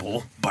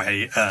Bible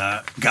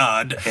by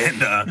God.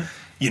 And,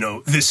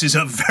 this is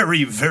a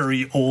very,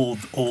 very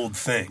old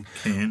thing.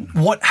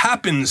 What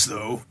happens,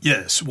 though,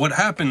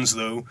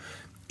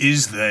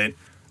 is that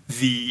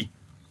the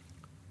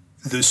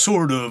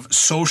sort of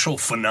social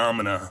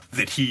phenomena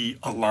that he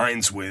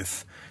aligns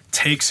with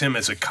takes him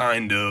as a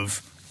kind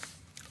of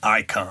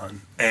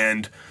icon.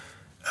 And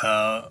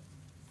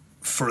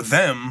for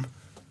them,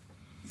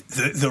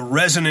 the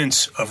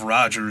resonance of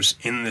Rogers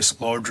in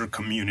this larger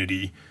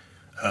community,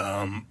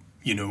 I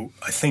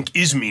think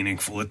is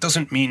meaningful. It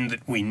doesn't mean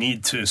that we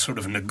need to sort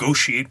of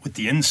negotiate with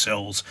the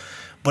incels,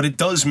 but it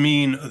does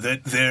mean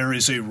that there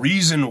is a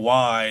reason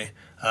why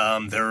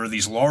there are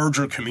these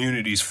larger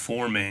communities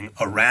forming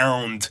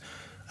around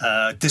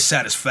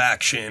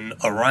dissatisfaction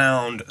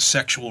around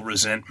sexual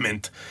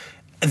resentment.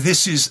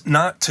 This is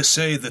not to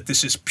say that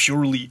this is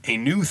purely a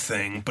new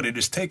thing, but it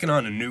has taken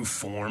on a new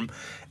form.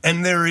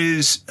 And there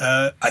is,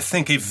 I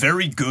think, a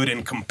very good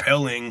and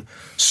compelling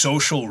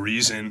social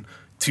reason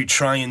to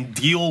try and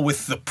deal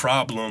with the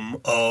problem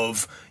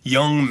of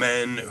young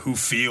men who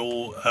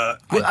feel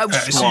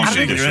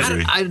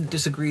I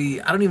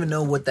disagree. I don't even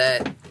know what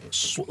that,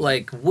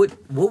 like, what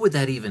would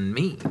that even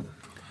mean?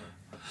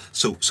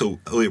 So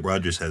Elliot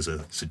Rogers has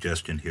a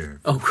suggestion here.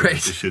 Oh,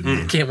 great.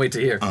 Can't wait to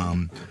hear.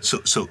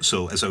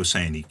 So as I was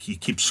saying, he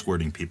keeps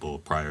squirting people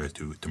prior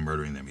to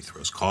murdering them. He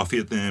throws coffee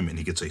at them, and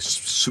he gets a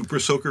super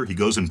soaker. He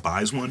goes and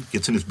buys one,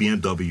 gets in his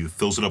BMW,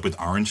 fills it up with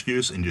orange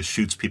juice, and just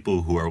shoots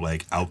people who are,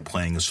 like, out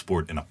playing a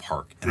sport in a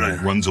park. And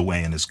then runs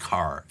away in his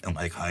car and,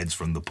 like, hides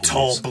from the police.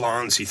 Tall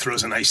blondes he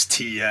throws an iced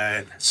tea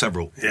at.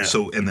 Several. Yeah.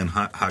 And then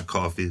hot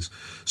coffees.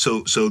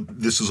 So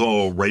this is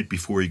all right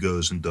before he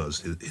goes and does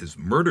his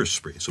murder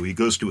spree. So he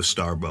goes to a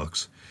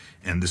Starbucks,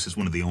 and this is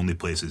one of the only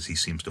places he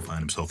seems to find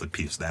himself at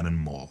peace, that in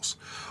malls.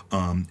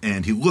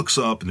 And he looks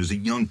up, and there's a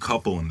young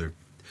couple, and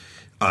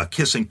they're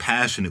kissing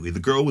passionately. The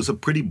girl was a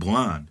pretty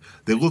blonde.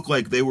 They look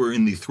like they were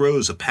in the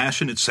throes of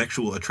passionate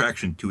sexual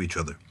attraction to each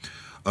other,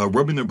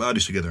 rubbing their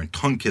bodies together and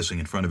tongue-kissing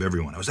in front of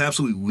everyone. I was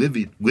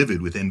absolutely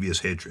livid with envious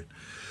hatred.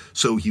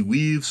 So he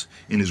leaves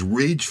in his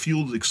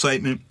rage-fueled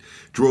excitement,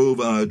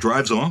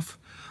 drives off.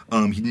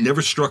 He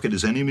never struck at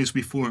his enemies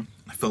before.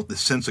 I felt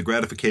this sense of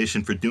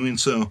gratification for doing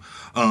so.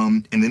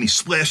 And then he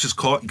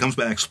comes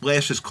back,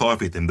 splashes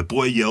coffee at them. The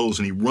boy yells,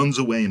 and he runs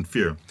away in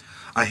fear.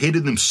 I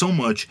hated them so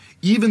much,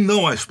 even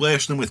though I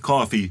splashed them with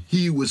coffee,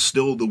 he was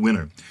still the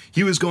winner.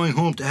 He was going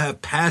home to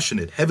have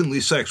passionate, heavenly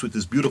sex with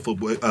his beautiful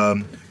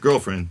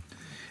girlfriend.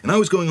 And I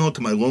was going home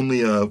to my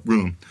lonely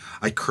room.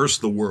 I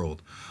cursed the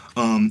world.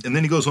 And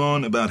then he goes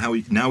on about how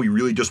he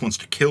really just wants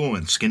to kill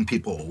and skin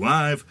people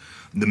alive.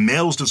 The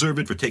males deserve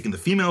it for taking the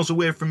females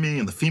away from me,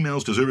 and the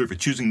females deserve it for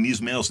choosing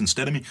these males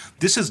instead of me.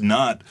 This is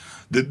not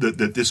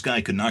that this guy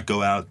could not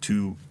go out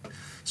to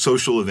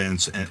social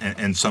events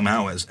and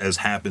somehow, as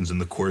happens in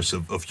the course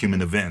of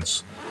human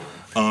events,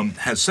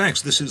 has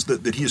sex. This is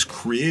that he has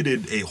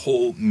created a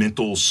whole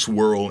mental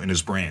swirl in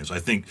his brains. I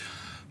think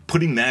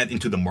putting that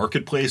into the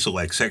marketplace of,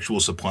 like, sexual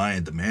supply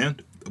and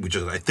demand, which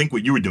is, I think,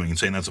 what you were doing and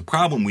saying that's a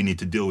problem we need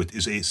to deal with,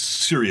 is a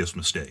serious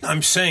mistake.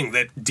 I'm saying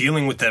that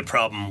dealing with that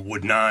problem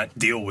would not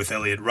deal with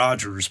Elliot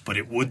Rogers, but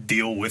it would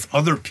deal with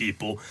other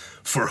people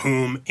for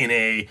whom, in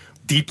a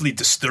deeply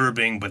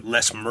disturbing but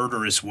less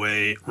murderous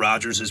way,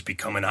 Rogers has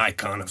become an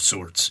icon of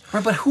sorts.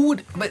 Right, but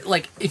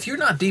if you're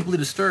not deeply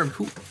disturbed,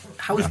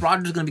 how is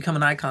Rogers going to become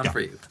an icon for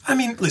you? I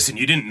mean, listen,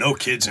 you didn't know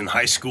kids in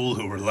high school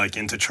who were, like,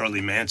 into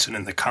Charlie Manson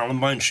and the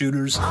Columbine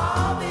shooters?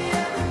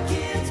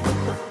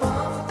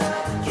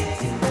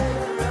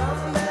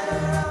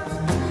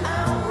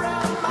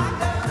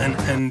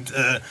 And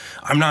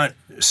I'm not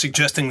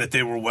suggesting that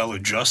they were well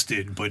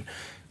adjusted, but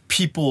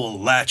people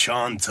latch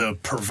on to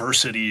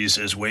perversities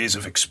as ways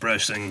of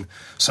expressing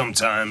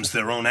sometimes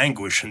their own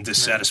anguish and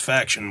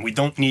dissatisfaction. We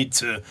don't need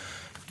to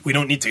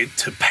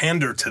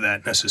pander to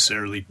that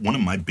necessarily. One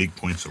of my big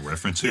points of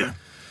reference here,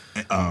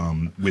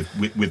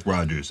 with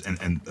Rogers,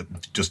 and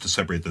just to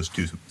separate those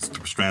two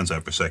strands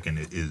out for a second,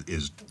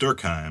 is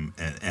Durkheim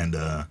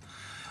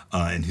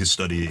and his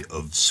study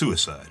of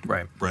suicide.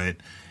 Right,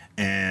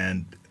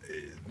 and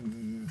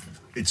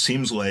it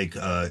seems like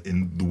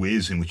in the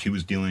ways in which he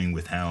was dealing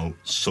with how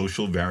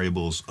social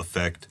variables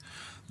affect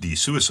the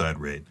suicide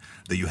rate,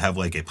 that you have,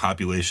 like, a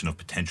population of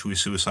potentially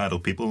suicidal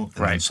people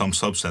and then some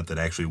subset that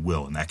actually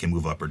will, and that can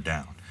move up or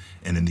down.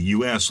 And in the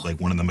U.S.,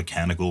 like, one of the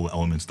mechanical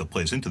elements that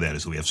plays into that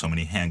is that we have so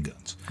many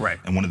handguns. Right.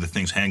 And one of the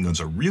things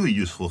handguns are really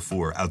useful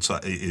for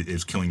outside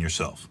is killing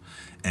yourself.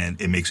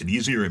 And it makes it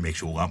easier, it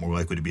makes you a lot more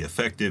likely to be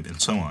effective,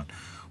 and so on.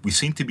 We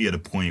seem to be at a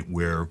point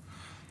where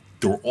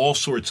there were all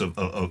sorts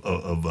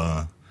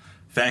of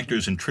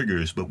factors and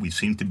triggers, but we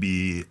seem to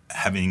be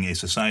having a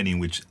society in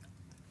which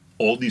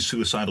all these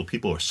suicidal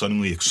people are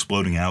suddenly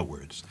exploding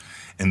outwards.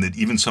 And that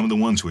even some of the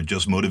ones who are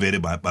just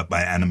motivated by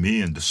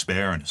anomie and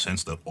despair, in a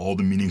sense that all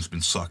the meaning's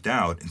been sucked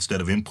out,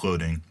 instead of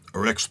imploding,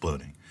 are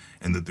exploding.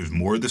 And that there's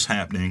more of this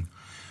happening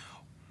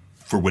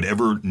for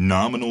whatever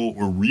nominal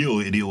or real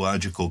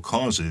ideological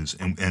causes,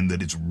 and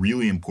that it's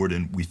really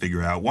important we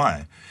figure out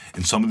why.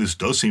 And some of this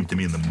does seem to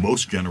me, in the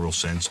most general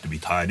sense, to be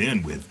tied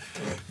in with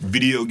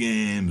video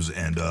games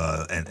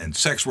and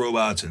sex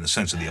robots and the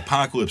sense of the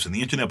apocalypse and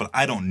the internet, but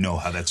I don't know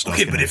how that stuff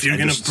Okay, but if you're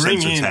going to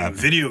bring in happening.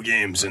 Video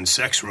games and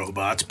sex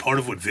robots, part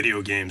of what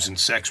video games and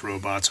sex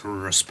robots are a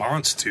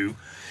response to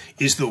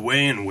is the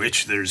way in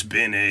which there's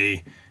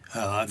been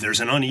there's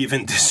an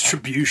uneven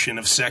distribution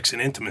of sex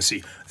and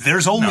intimacy.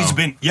 There's always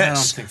been, yes. I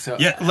don't think so.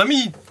 Yeah,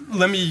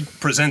 let me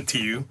present to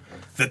you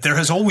that there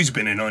has always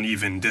been an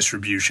uneven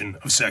distribution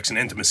of sex and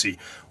intimacy.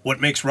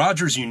 What makes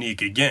Rogers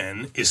unique,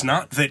 again, is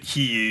not that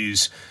he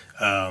is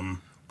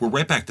we're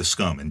right back to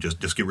scum and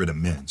just get rid of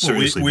men. Well,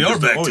 Seriously, we are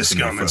because they're back to always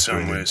gonna be scum in some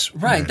frustrated. ways.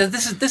 Right.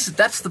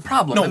 That's the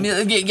problem. No. I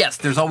mean, yes,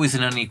 there's always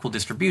an unequal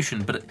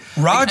distribution, but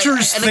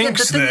Rogers and again,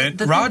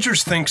 thinks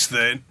Rogers thinks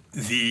that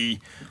the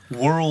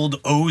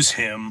world owes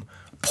him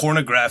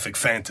pornographic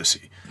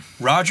fantasy.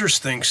 Rogers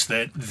thinks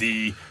that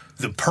the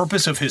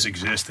purpose of his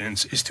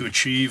existence is to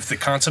achieve the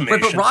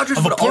consummation but Rogers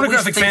of a would always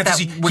pornographic think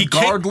fantasy. that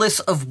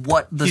regardless of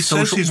what the He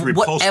social, says he's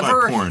repulsed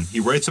whatever, by porn. He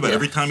writes about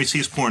every time he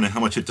sees porn and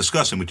how much it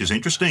disgusts him, which is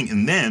interesting.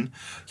 And then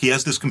he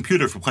has this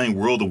computer for playing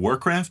World of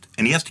Warcraft,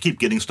 and he has to keep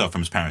getting stuff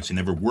from his parents. He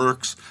never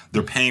works.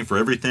 They're paying for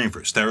everything,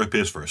 for his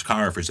therapist, for his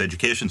car, for his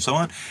education, so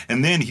on.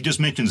 And then he just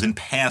mentions in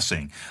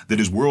passing that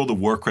his World of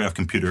Warcraft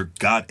computer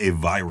got a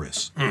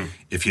virus,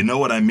 if you know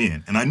what I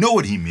mean. And I know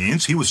what he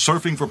means. He was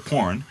surfing for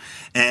porn,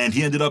 and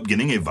he ended up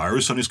getting a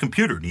virus on his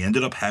computer. And he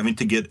ended up having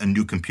to get a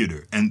new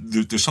computer. And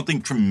there's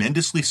something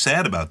tremendously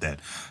sad about that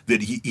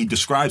he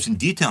describes in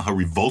detail how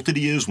revolted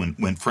he is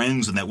when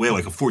friends in that way,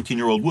 like a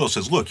 14-year-old Will,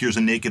 says, look, here's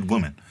a naked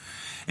woman.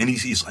 And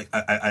he's like,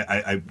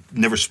 I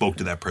never spoke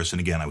to that person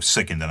again. I was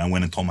sickened, and I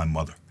went and told my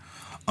mother.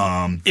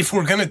 If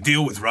we're going to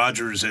deal with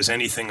Rogers as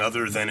anything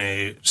other than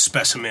a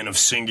specimen of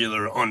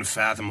singular,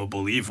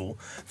 unfathomable evil,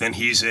 then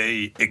he's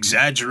a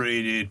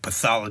exaggerated,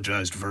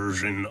 pathologized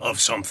version of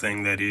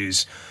something that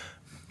is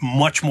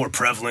much more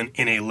prevalent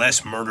in a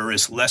less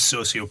murderous, less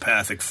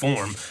sociopathic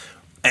form,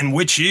 and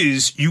which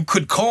is, you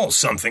could call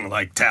something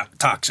like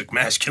toxic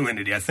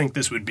masculinity. I think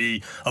this would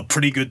be a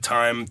pretty good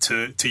time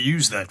to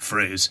use that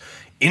phrase,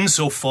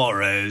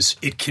 insofar as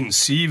it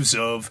conceives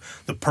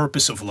of the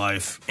purpose of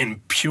life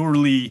in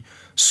purely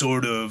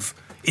sort of,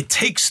 it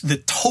takes the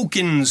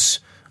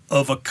tokens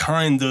of a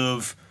kind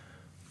of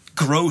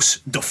gross,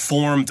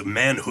 deformed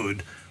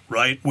manhood,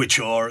 right, which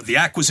are the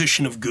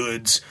acquisition of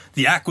goods,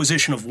 the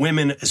acquisition of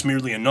women as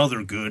merely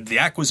another good, the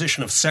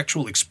acquisition of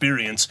sexual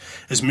experience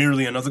as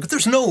merely another good.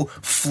 There's no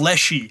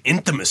fleshy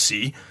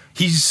intimacy.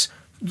 He's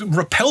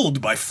repelled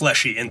by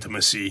fleshy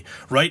intimacy,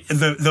 right?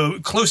 The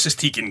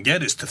closest he can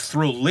get is to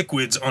throw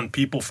liquids on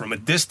people from a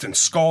distance,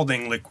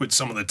 scalding liquids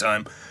some of the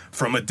time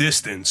from a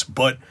distance.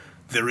 But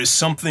there is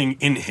something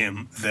in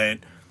him that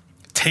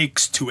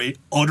takes to a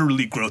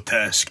utterly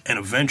grotesque and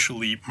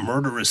eventually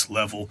murderous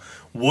level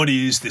what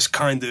is this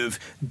kind of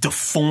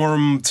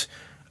deformed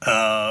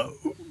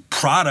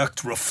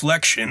product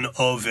reflection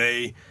of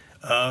a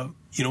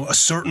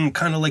certain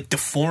kind of like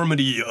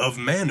deformity of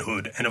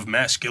manhood and of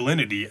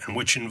masculinity, and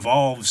which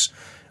involves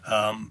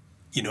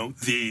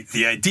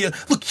the idea.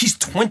 Look, he's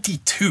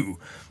 22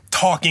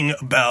 talking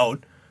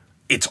about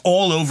it's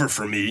all over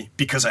for me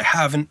because I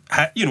haven't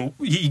had,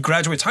 he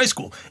graduates high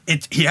school.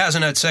 He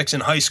hasn't had sex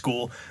in high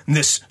school, and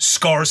this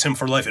scars him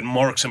for life. It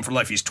marks him for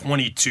life. He's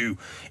 22.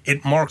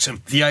 It marks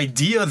him. The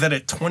idea that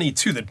at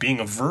 22, that being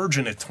a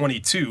virgin at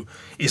 22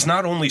 is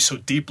not only so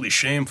deeply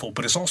shameful,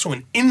 but is also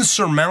an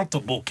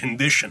insurmountable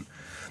condition.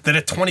 That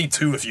at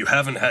 22, if you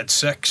haven't had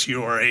sex,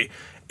 you're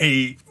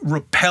a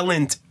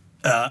repellent,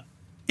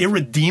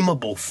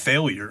 irredeemable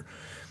failure,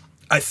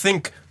 I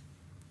think,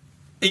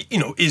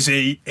 is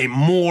a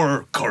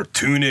more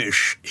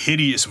cartoonish,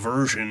 hideous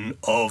version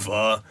of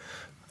a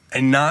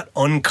not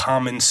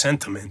uncommon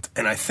sentiment.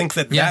 And I think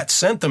that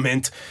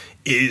sentiment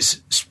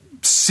is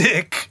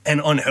sick and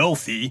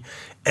unhealthy,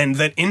 and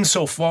that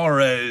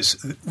insofar as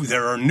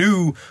there are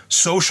new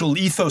social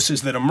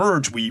ethoses that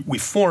emerge, we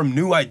form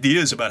new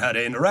ideas about how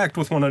to interact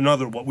with one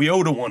another, what we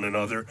owe to one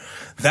another.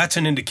 That's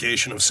an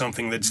indication of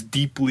something that's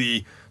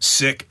deeply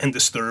sick and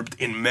disturbed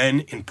in men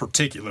in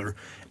particular.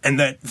 And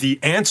that the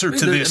answer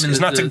to this is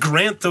not to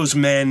grant those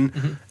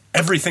men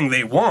everything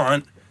they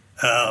want,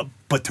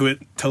 but to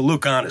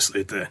look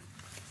honestly at that.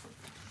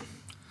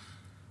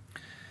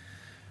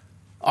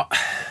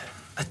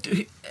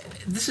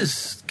 This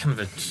is kind of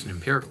an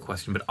empirical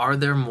question, but are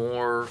there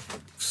more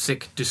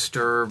sick,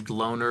 disturbed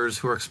loners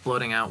who are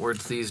exploding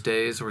outwards these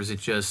days, or is it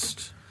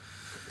just...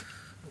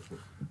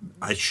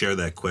 I share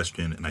that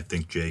question, and I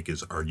think Jake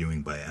is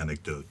arguing by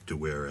anecdote to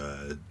where,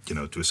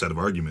 to a set of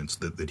arguments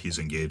that he's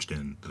engaged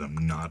in that I'm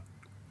not.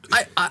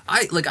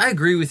 I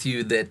agree with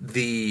you that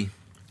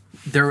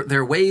there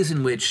are ways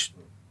in which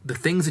the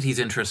things that he's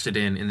interested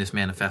in this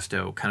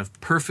manifesto kind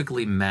of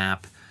perfectly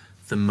map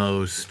the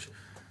most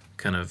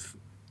kind of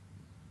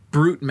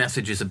brute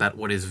messages about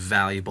what is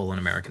valuable in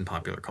American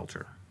popular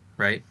culture,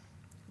 right?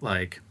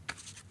 Like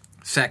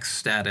sex,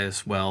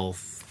 status,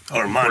 wealth,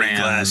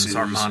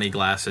 Armani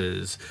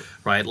glasses,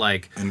 right?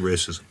 Like and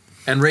racism.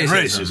 And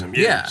racism,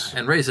 yes. Yeah,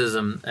 and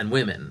racism and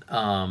women.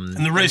 And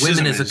the racism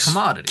women is a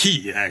commodity.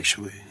 Key,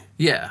 actually.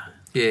 Yeah.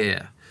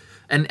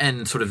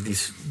 And sort of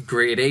these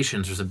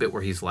gradations. There's a bit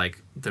where he's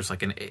like, there's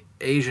like an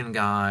Asian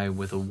guy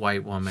with a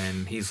white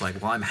woman. He's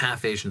like, well, I'm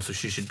half Asian, so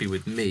she should be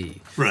with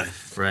me. Right.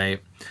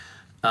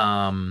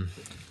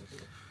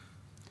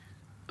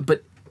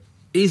 But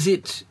is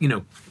it,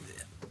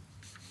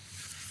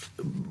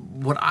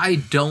 what I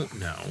don't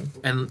know,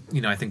 and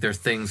I think there are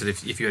things that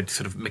if you had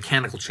sort of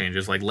mechanical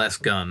changes, like less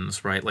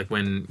guns, right? Like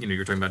when you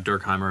were talking about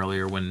Durkheim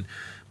earlier, when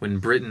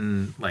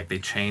Britain, like, they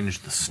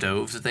changed the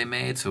stoves that they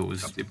made, so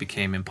it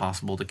became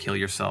impossible to kill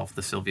yourself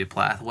the Sylvia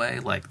Plath way.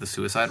 Like, the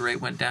suicide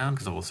rate went down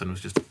because all of a sudden it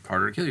was just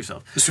harder to kill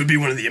yourself. This would be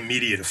one of the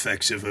immediate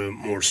effects of a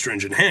more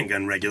stringent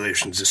handgun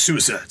regulations. The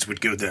suicides would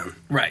go down.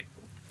 Right.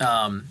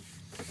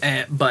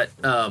 But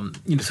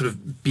sort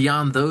of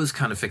beyond those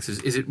kind of fixes,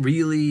 is it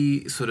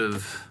really sort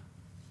of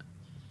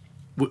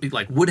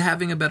like, would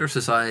having a better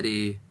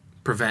society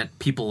prevent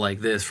people like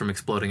this from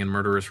exploding in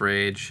murderous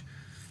rage?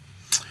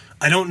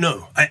 I don't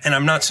know, and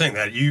I'm not saying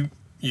that. You,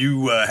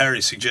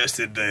 Harry,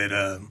 suggested that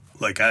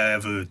I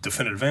have a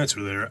definitive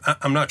answer there.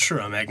 I'm not sure.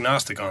 I'm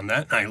agnostic on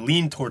that, and I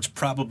lean towards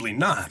probably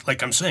not.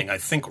 Like I'm saying, I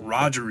think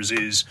Rogers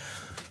is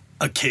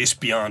a case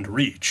beyond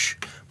reach.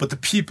 But the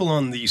people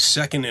on the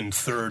second and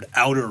third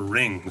outer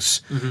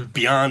rings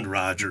beyond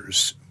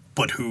Rogers,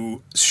 but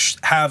who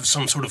have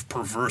some sort of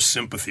perverse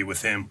sympathy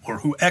with him, or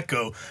who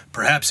echo,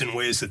 perhaps in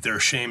ways that they're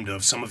ashamed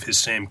of, some of his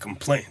same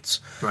complaints.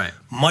 Right.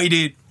 Might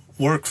it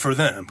work for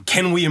them?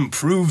 Can we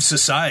improve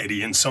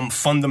society in some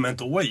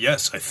fundamental way?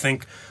 Yes, I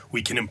think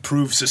we can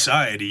improve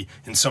society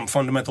in some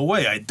fundamental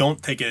way. I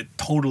don't take a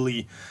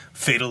totally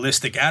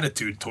fatalistic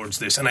attitude towards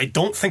this, and I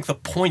don't think the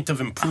point of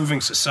improving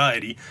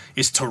society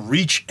is to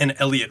reach an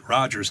Elliot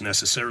Rogers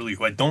necessarily,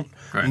 who I don't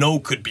know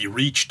could be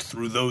reached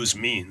through those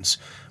means.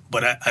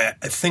 But I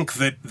think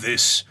that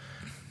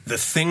the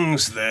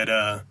things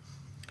that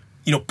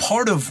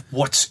part of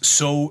what's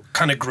so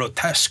kind of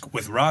grotesque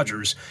with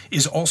Rogers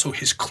is also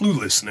his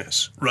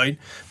cluelessness, right?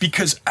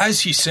 Because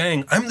as he's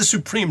saying, I'm the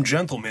supreme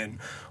gentleman,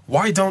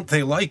 why don't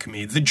they like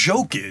me? The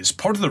joke is,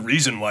 part of the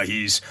reason why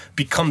he's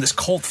become this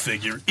cult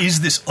figure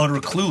is this utter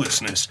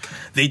cluelessness.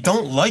 They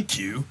don't like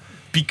you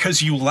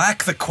because you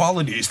lack the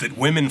qualities that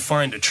women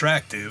find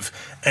attractive,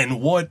 and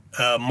what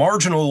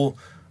marginal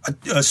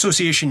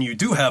association you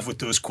do have with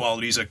those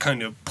qualities, a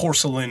kind of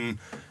porcelain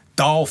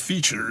doll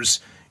features,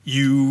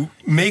 you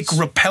make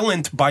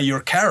repellent by your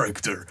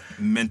character.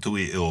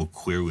 Mentally ill,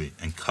 clearly,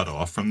 and cut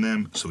off from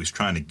them, so he's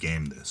trying to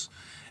game this.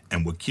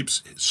 And what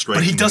keeps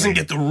striking me... But he doesn't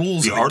get the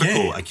rules of the article,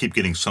 game. I keep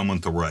getting someone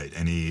to write,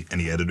 any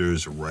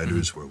editors or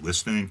writers who are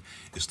listening,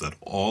 is that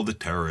all the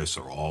terrorists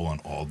are all on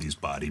all these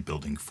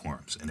bodybuilding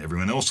forums. And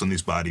everyone else on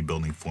these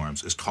bodybuilding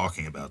forums is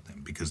talking about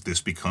them, because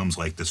this becomes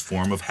like this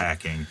form of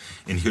hacking,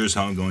 and here's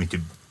how I'm going to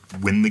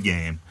win the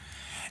game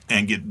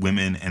and get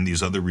women and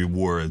these other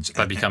rewards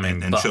by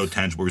becoming and show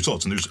tangible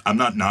results. And I'm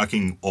not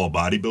knocking all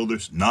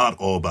bodybuilders, not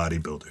all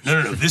bodybuilders.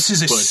 No. This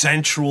is a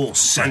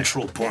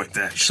central point,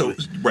 actually.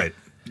 So, right.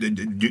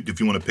 If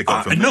you want to pick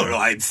up from No,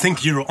 I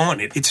think you're on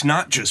it. It's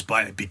not just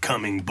by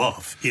becoming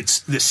buff. It's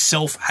this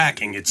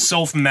self-hacking. It's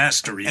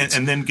self-mastery.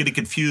 And then getting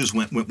confused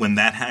when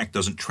that hack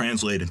doesn't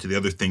translate into the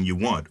other thing you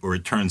want, or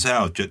it turns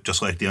out,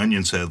 just like The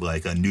Onion said,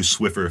 like a new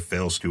Swiffer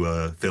fails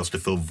to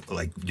fill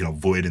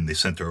void in the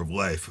center of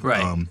life.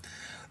 Right.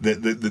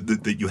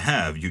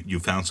 That you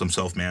found some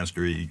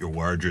self-mastery, you're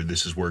larger,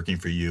 this is working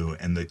for you,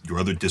 and your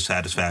other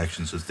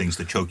dissatisfactions, the things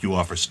that choke you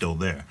off, are still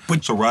there.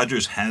 So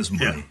Rogers has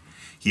money. Yeah.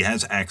 He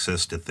has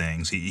access to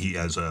things. He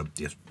has a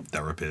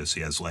therapist. He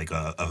has like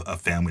a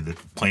family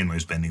that plainly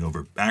is bending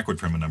over backward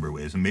for him in a number of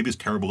ways. And maybe it's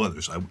terrible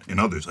in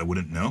others. I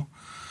wouldn't know.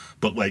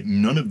 But like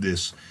none of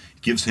this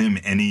gives him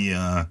any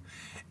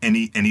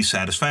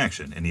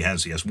satisfaction. And he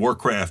has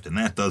Warcraft, and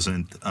that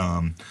doesn't.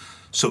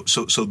 So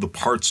the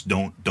parts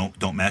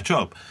don't match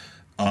up.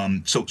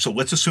 So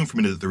let's assume for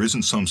a minute that there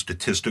isn't some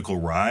statistical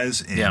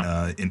rise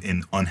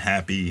in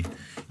unhappy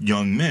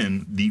young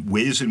men. The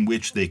ways in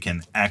which they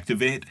can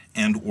activate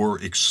and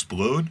or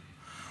explode,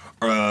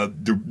 there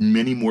are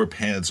many more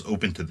paths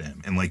open to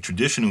them. And like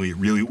traditionally, it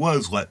really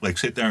was like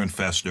sit there and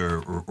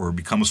fester, or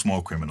become a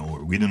small criminal,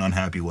 or lead an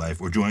unhappy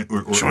life, or join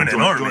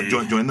an army,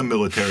 join the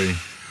military.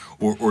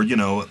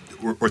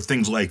 Or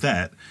things like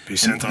that. Be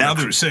sent on a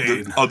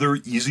crusade. There are other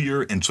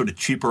easier and sort of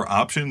cheaper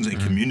options and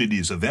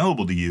communities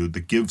available to you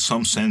that give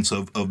some sense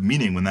of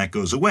meaning when that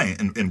goes away.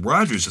 And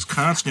Rogers is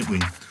constantly,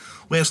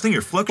 last thing,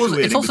 you're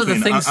fluctuating it's also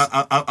between. the things.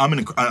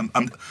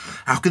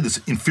 How could this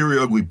inferior,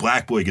 ugly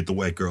black boy get the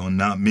white girl and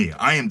not me?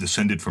 I am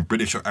descended from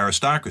British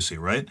aristocracy,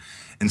 right?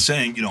 And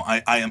saying,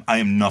 I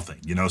am nothing.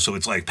 So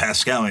it's like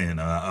Pascalian,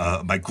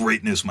 my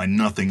greatness, my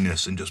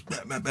nothingness, and just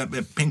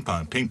ping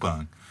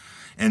pong.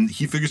 And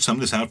he figured some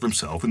of this out for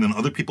himself, and then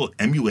other people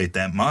emulate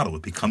that model.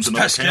 It becomes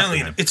another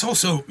Pascalian. It's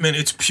also,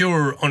 it's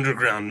pure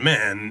underground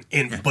man,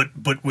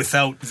 but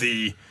without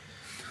the,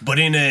 but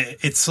in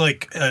it's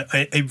like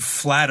a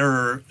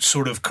flatter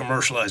sort of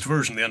commercialized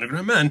version of the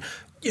underground man.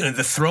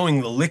 The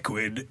throwing the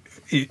liquid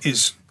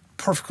is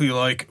perfectly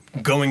like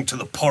going to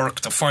the park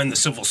to find the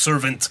civil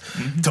servant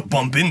to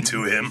bump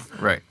into him.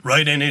 Right.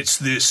 And it's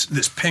this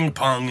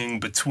ping-ponging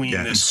between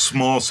this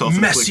small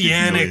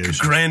messianic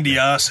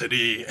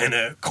grandiosity and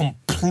a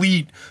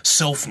complete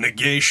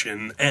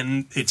self-negation.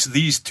 And it's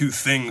these two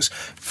things.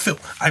 Phil,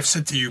 I've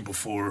said to you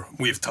before,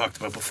 we've talked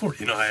about before,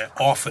 I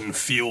often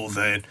feel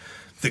that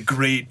the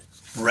great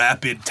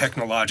rapid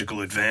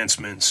technological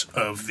advancements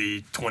of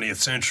the 20th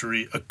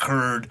century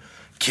occurred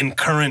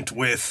concurrent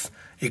with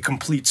a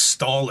complete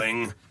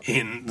stalling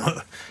in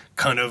the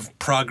kind of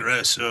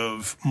progress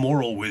of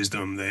moral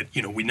wisdom that,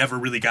 we never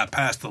really got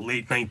past the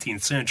late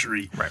 19th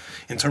century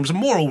in terms of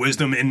moral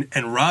wisdom.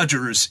 And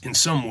Rogers, in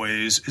some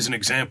ways, is an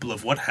example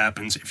of what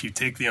happens if you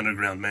take the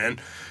Underground Man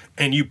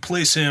and you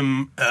place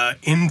him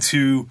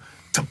into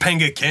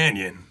Topanga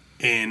Canyon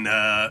in,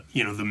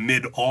 the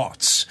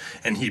mid-aughts,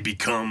 and he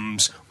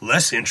becomes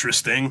less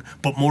interesting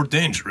but more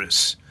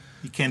dangerous.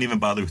 You can't even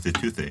bother with the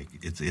toothache.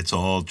 It's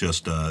all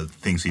just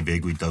things he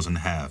vaguely doesn't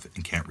have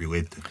and can't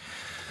relate to.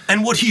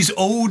 And what he's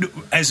owed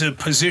as a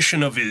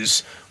position of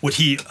what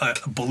he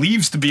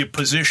believes to be a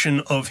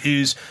position of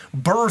his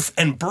birth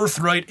and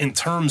birthright in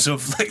terms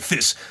of like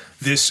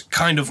this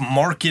kind of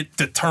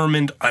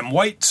market-determined, I'm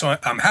white, so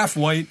I'm half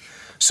white,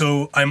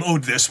 so I'm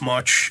owed this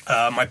much.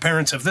 My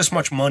parents have this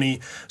much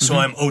money, so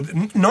I'm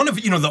owed. None of,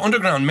 the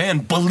Underground Man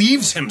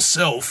believes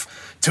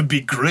himself to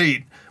be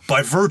great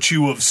by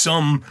virtue of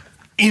some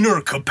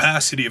inner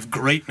capacity of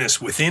greatness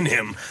within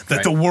him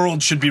that the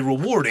world should be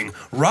rewarding.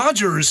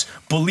 Rogers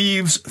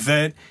believes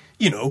that,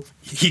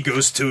 he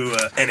goes to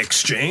an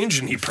exchange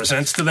and he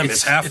presents to them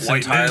his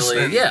half-whiteness.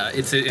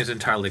 It's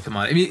entirely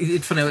commodity. I mean,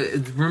 it's funny.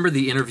 Remember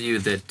the interview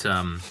that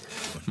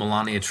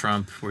Melania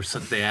Trump, where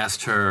they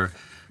asked her,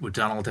 would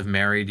Donald have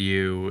married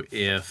you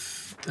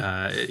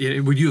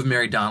would you have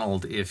married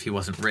Donald if he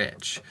wasn't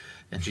rich?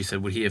 And she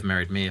said, would he have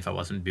married me if I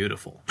wasn't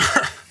beautiful?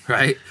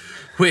 Right?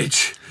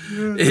 Which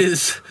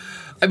is...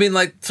 I mean,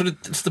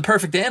 it's the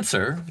perfect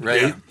answer,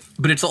 right? Yeah.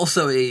 But it's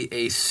also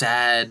a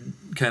sad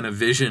kind of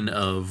vision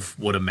of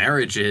what a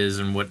marriage is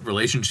and what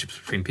relationships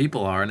between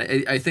people are.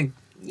 And I think,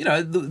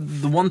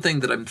 the one thing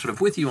that I'm sort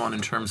of with you on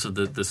in terms of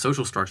the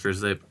social structure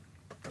is that,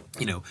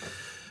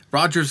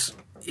 Rogers,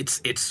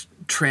 it's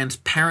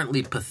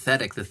transparently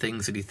pathetic, the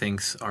things that he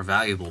thinks are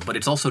valuable. But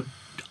it's also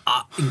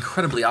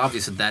incredibly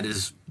obvious that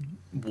is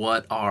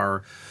what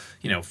are,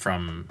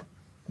 from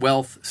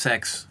wealth,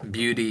 sex,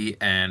 beauty,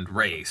 and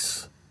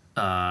race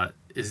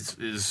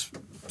is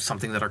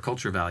something that our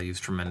culture values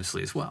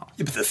tremendously as well.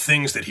 Yeah, but the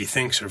things that he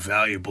thinks are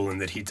valuable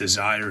and that he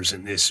desires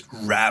in this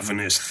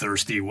ravenous,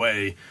 thirsty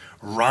way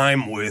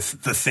rhyme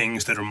with the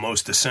things that are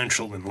most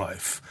essential in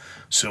life.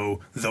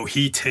 So though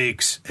he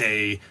takes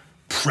a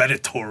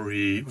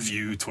predatory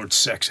view towards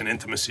sex and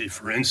intimacy,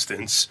 for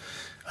instance,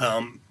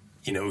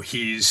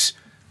 he's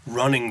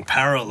running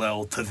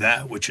parallel to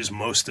that which is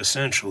most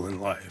essential in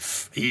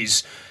life.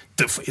 It's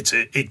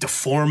a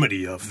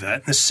deformity of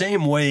that. In the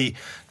same way,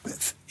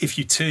 if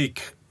you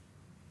take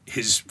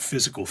his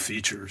physical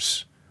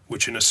features,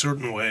 which in a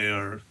certain way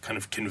are kind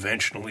of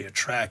conventionally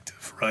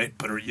attractive, right,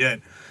 but are yet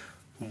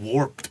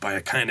warped by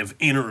a kind of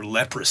inner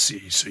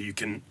leprosy, so you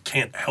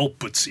can't help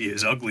but see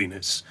his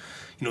ugliness.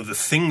 The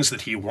things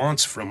that he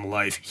wants from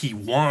life, he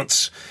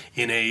wants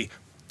in a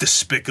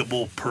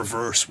despicable,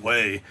 perverse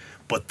way,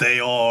 but they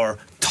are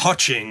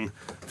touching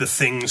the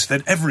things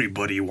that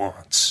everybody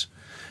wants.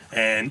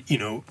 And,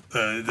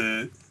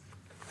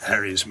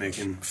 Harry is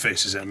making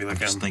faces at me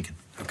like I'm thinking.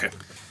 Okay.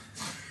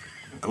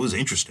 That was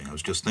interesting. I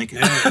was just thinking.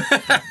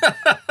 I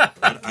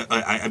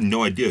have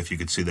no idea if you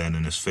could see that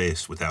in his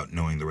face without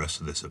knowing the rest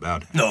of this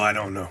about him. No, I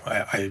don't know.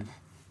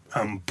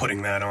 I'm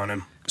putting that on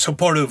him. So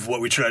part of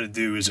what we try to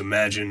do is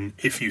imagine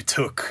if you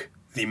took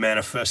the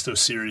manifesto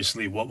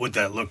seriously, what would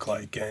that look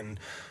like? And,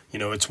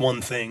 it's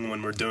one thing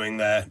when we're doing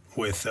that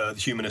with the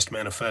humanist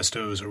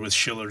manifestos or with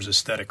Schiller's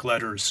aesthetic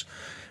letters.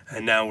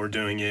 And now we're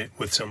doing it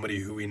with somebody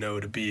who we know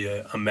to be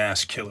a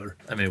mass killer.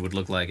 I mean, it would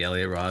look like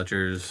Elliot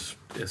Rogers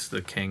is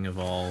the king of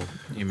all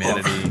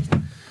humanity,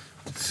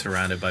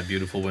 surrounded by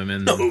beautiful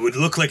women. No, it would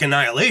look like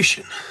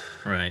annihilation.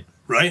 Right.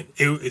 Right?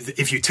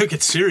 If you took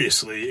it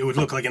seriously, it would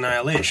look like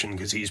annihilation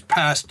because he's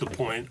past the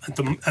point,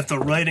 at the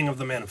writing of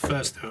the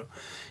manifesto,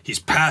 he's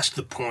past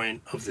the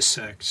point of the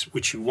sex,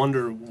 which you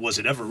wonder, was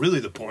it ever really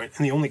the point?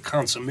 And the only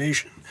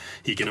consummation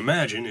he can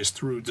imagine is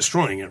through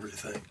destroying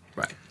everything.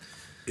 Right.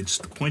 It's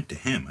the point to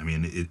him. I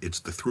mean, it's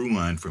the through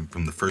line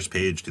from the first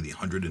page to the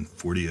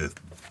 140th,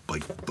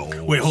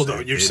 goal. Wait, hold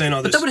on. You're saying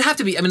all this? But that would have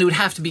to be. I mean, it would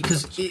have to be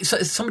because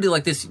somebody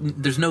like this,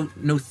 there's no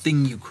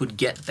thing you could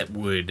get that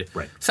would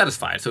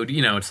satisfy it. So,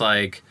 it's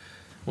like,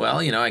 well,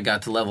 I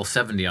got to level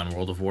 70 on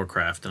World of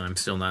Warcraft and I'm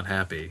still not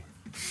happy.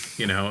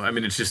 I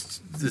mean, it's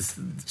just,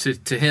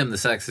 to him, the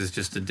sex is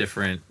just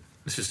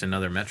it's just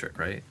another metric,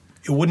 right?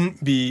 It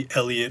wouldn't be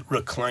Elliot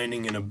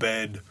reclining in a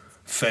bed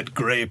fed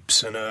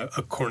grapes and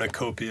a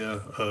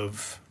cornucopia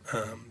of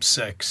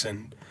sex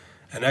and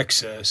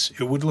excess.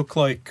 It would look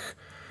like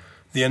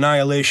the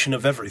annihilation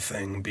of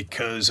everything,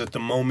 because at the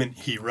moment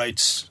he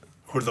writes,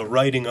 or the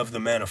writing of the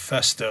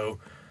manifesto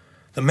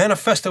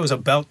is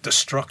about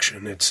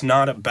destruction. It's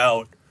not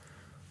about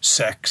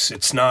sex.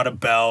 It's not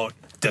about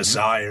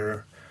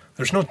desire.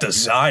 There's no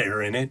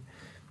desire in it.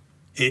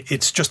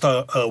 It's just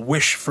a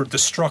wish for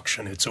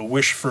destruction. It's a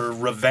wish for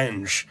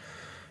revenge.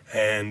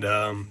 And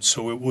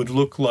so it would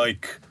look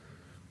like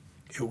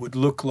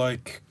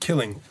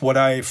killing. What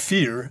I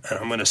fear, and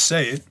I'm going to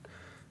say it,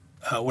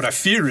 what I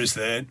fear is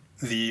that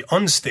the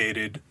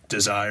unstated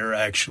desire,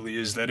 actually,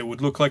 is that it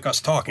would look like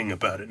us talking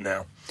about it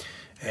now.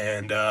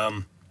 And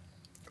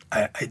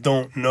I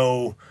don't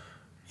know,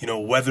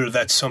 whether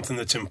that's something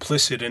that's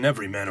implicit in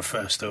every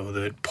manifesto,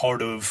 that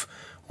part of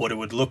what it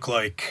would look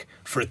like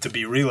for it to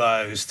be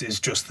realized is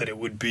just that it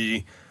would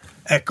be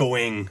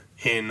echoing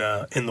in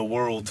the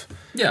world.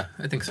 Yeah,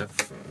 I think so.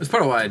 It's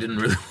part of why I didn't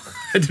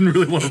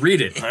really want to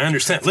read it. I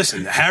understand.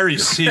 Listen, Harry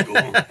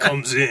Siegel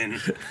comes in.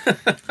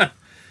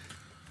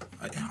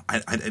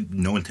 I had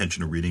no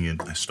intention of reading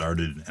it. I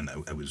started, and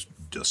I was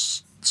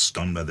just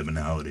stunned by the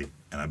banality,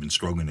 and I've been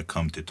struggling to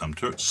come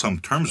to some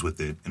terms with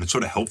it, and it's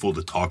sort of helpful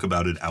to talk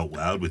about it out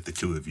loud with the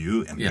two of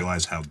you and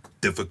realize how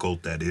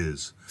difficult that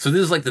is. So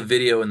this is like the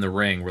video in The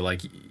Ring, where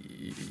like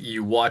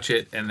you watch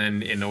it, and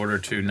then in order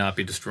to not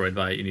be destroyed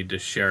by it, you need to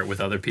share it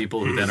with other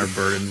people who then are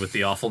burdened with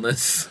the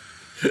awfulness.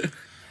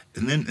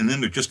 And then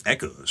they're just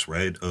echoes,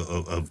 right,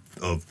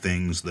 of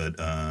things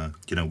that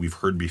we've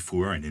heard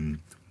before and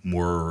in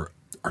more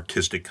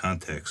artistic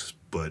context.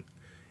 But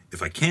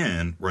if I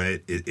can,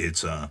 right,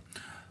 it's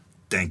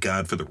thank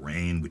God for the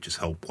rain, which has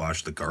helped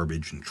wash the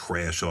garbage and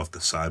trash off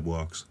the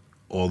sidewalks.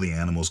 All the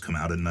animals come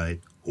out at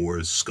night: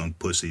 whores, skunk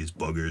pussies,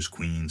 buggers,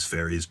 queens,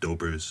 fairies,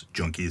 dopers,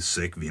 junkies,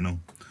 sick, vino.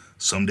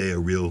 Someday a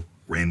real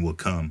rain will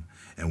come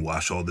and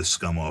wash all this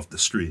scum off the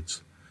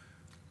streets.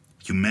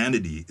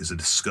 Humanity is a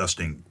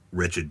disgusting,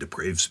 wretched,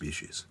 depraved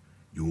species.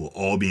 You will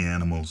all be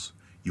animals.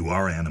 You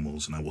are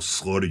animals, and I will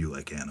slaughter you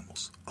like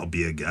animals. I'll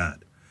be a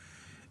god,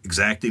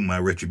 exacting my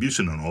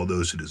retribution on all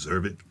those who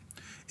deserve it.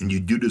 And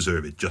you do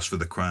deserve it just for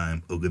the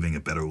crime of living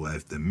a better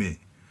life than me,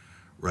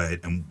 right?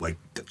 And like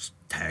that's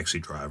Taxi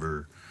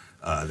Driver,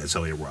 that's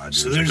Elliot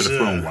Rodgers. So I could have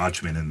thrown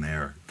Watchmen in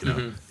there.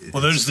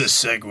 Well, there's this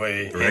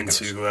segue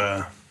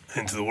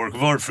into the work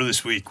of art for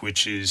this week,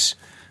 which is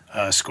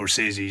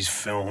Scorsese's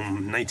film,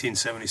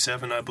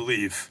 1977, I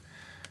believe,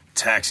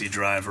 Taxi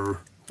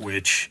Driver,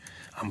 which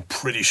I'm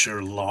pretty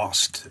sure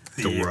lost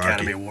the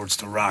Academy Awards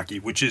to Rocky,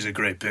 which is a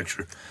great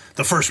picture.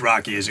 The first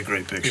Rocky is a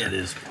great picture. Yeah, it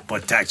is.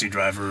 But Taxi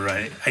Driver,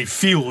 I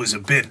feel, is a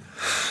bit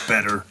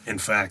better, in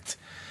fact.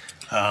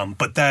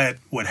 But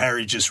what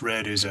Harry just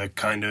read is a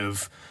kind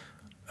of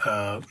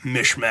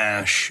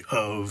mishmash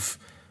of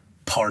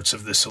parts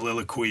of the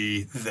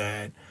soliloquy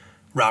that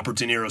Robert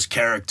De Niro's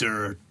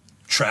character,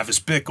 Travis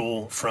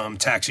Bickle, from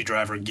Taxi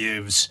Driver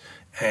gives,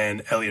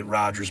 and Elliot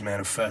Rodgers'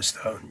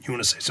 manifesto. You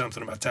want to say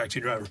something about Taxi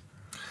Driver?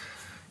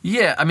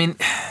 Yeah, I mean,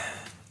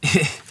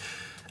 it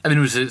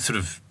was a sort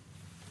of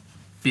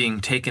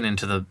being taken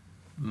into the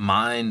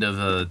mind of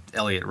a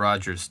Elliot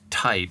Rodgers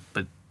type,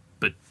 but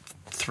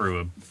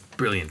through a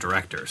brilliant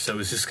director. So it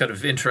was just kind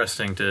of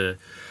interesting to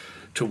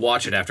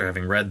watch it after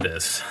having read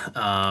this.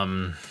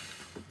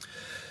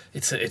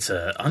 It's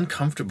a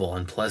uncomfortable,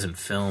 unpleasant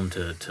film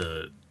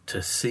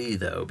to see,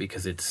 though,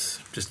 because it's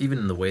just even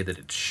in the way that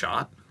it's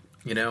shot,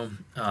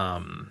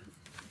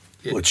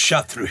 It's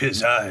shot through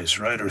his eyes,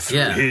 right? Or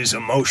through his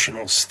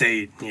emotional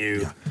state.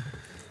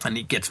 And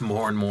it gets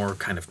more and more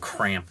kind of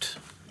cramped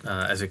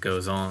as it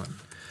goes on.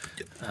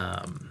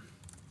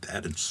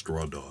 That and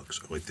Straw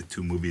Dogs are like the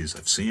two movies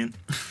I've seen.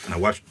 And I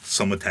watched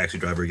some of Taxi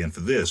Driver again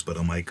for this, but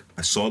I'm like,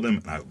 I saw them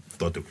and I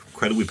thought they were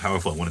incredibly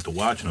powerful. I wanted to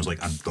watch, and I was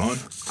like, I'm done.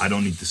 I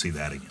don't need to see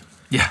that again.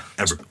 Yeah.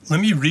 Ever. Let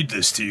me read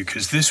this to you,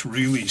 because this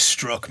really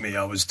struck me.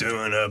 I was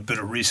doing a bit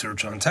of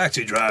research on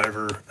Taxi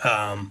Driver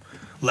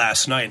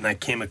last night, and I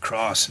came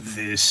across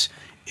this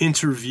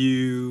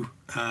interview.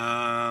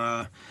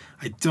 I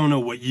don't know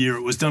what year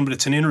it was done, but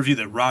it's an interview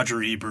that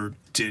Roger Ebert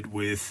did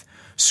with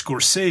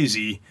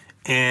Scorsese,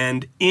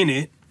 and in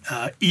it,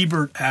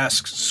 Ebert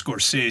asks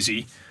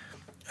Scorsese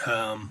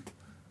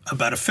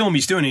about a film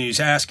he's doing, and he's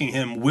asking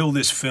him, will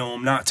this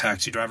film, not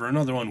Taxi Driver,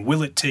 another one,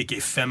 will it take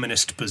a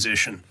feminist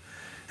position?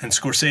 And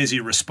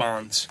Scorsese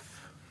responds,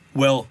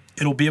 well,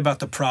 it'll be about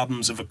the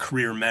problems of a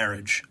career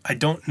marriage. I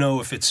don't know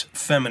if it's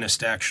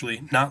feminist,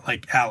 actually, not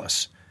like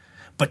Alice.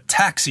 But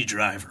Taxi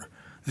Driver,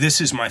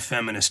 this is my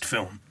feminist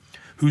film.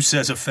 Who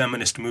says a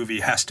feminist movie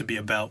has to be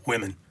about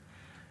women?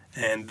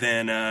 And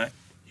then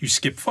you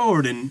skip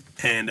forward, and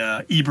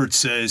Ebert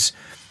says,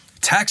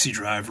 Taxi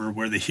Driver,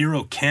 where the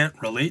hero can't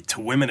relate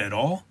to women at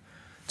all?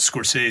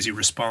 Scorsese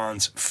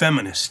responds,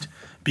 feminist,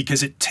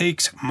 because it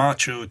takes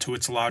macho to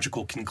its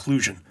logical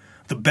conclusion.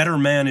 The better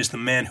man is the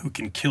man who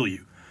can kill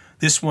you.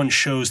 This one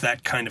shows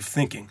that kind of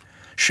thinking,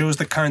 shows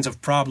the kinds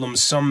of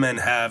problems some men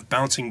have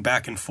bouncing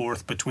back and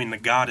forth between the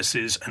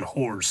goddesses and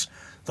whores.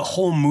 The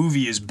whole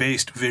movie is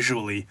based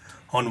visually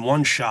on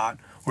one shot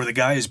where the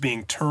guy is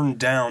being turned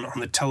down on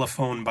the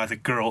telephone by the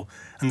girl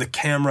and the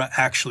camera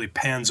actually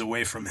pans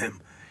away from him.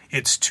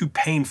 It's too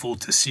painful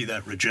to see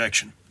that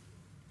rejection.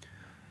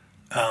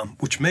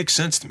 Which makes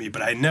sense to me,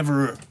 but I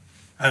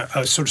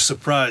was sort of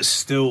surprised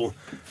still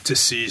to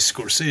see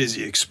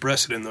Scorsese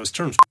express it in those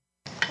terms.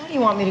 Why do you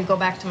want me to go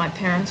back to my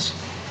parents?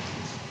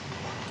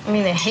 I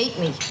mean, they hate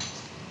me.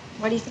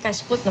 Why do you think I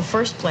split in the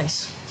first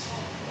place?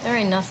 There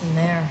ain't nothing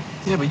there.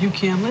 Yeah, but you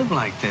can't live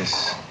like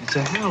this. It's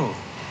a hell.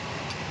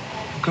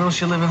 Girls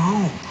should live at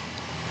home.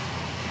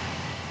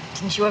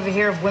 Didn't you ever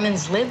hear of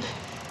women's lib?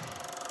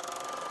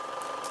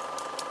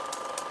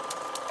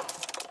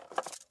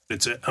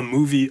 It's a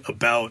movie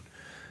about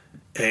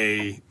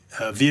a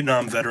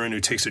Vietnam veteran who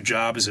takes a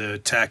job as a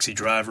taxi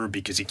driver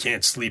because he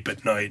can't sleep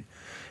at night.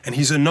 And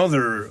he's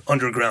another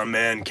Underground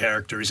Man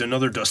character. He's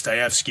another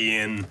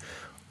Dostoevskian,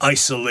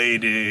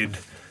 isolated,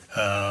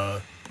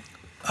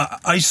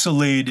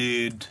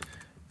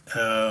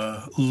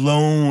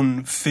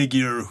 lone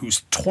figure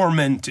who's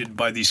tormented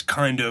by these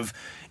kind of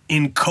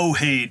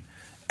inchoate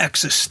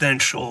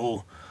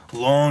existential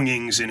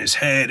longings in his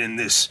head, and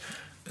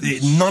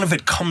none of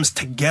it comes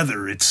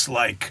together. It's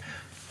like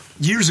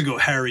years ago,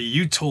 Harry,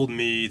 you told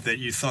me that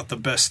you thought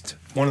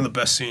one of the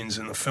best scenes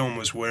in the film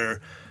was where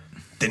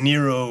De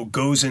Niro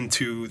goes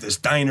into this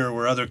diner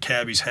where other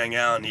cabbies hang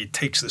out, and he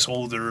takes this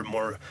older,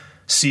 more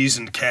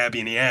seasoned cabbie,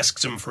 and he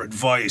asks him for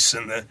advice,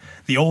 and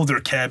the older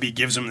cabbie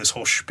gives him this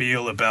whole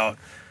spiel about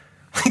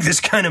like this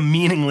kind of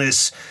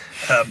meaningless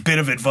bit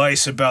of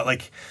advice about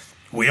like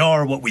we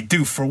are what we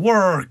do for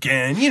work,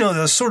 and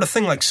the sort of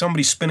thing like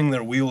somebody spinning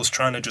their wheels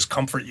trying to just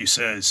comfort you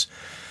says.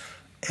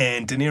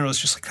 And De Niro's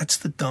just like, that's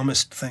the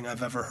dumbest thing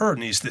I've ever heard.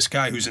 And he's this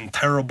guy who's in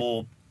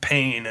terrible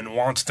pain and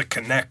wants to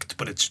connect,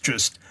 but it's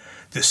just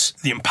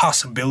the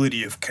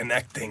impossibility of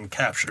connecting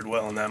captured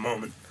well in that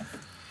moment.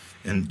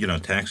 And,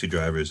 Taxi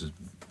Drivers is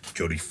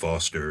Jodie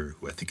Foster,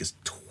 who I think is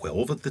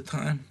 12 at the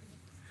time,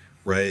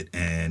 right?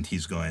 And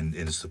he's going,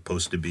 and it's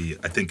supposed to be,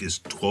 I think is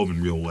 12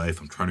 in real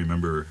life. I'm trying to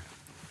remember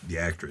the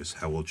actress,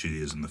 how old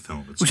she is in the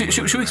film.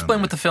 Should we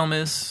explain what the film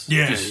is?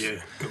 Yeah,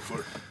 go for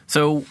it.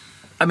 So,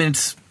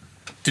 it's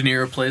De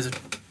Niro plays,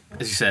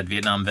 as you said,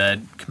 Vietnam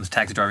vet, becomes a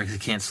taxi driver because he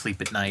can't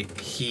sleep at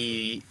night.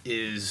 He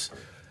is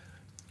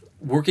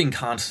working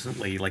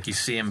constantly, like you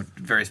see him at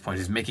various points.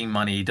 He's making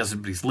money.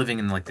 He's living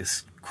in like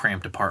this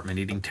cramped apartment,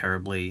 eating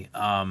terribly.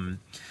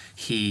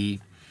 He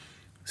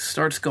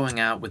starts going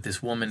out with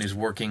this woman who's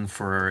working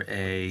for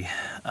a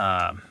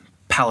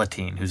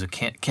Palatine, who's a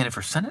candidate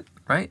for Senate,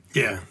 right?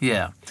 Yeah.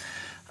 Yeah.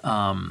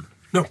 No,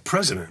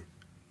 president,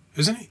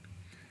 isn't he?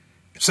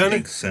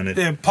 Senate?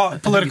 Yeah,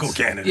 political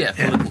candidate. Yeah,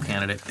 political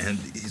candidate. And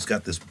he's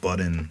got this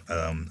button,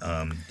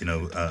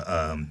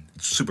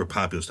 super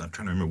popular stuff. I'm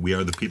trying to remember, We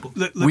Are the People?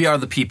 We Are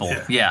the People,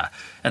 yeah.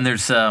 And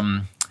there's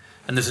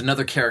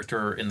another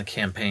character in the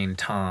campaign,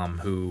 Tom,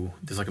 who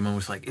there's like a moment where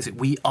it's like, is it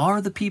We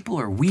Are the People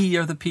or We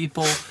Are the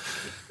People?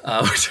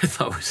 Which I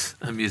thought was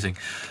amusing.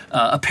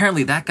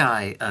 Apparently that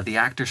guy, the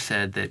actor,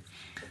 said that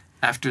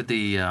after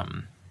the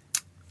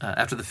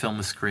film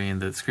was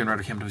screened, the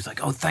screenwriter came to him. He's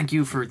like, "Oh, thank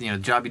you for the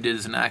job you did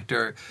as an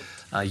actor,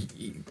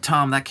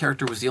 Tom. That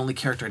character was the only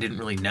character I didn't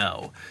really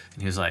know."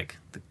 And he was like,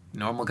 "The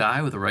normal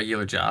guy with a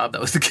regular job. That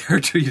was the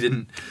character you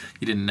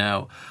didn't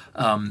know."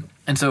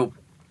 And so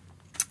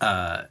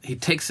he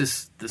takes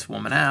this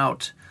woman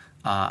out.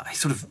 He's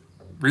sort of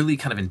really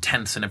kind of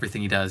intense in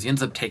everything he does. He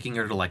ends up taking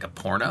her to like a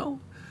porno,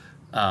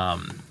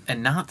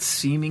 and not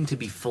seeming to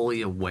be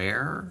fully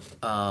aware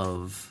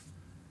of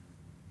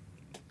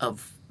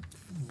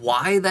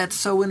why that's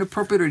so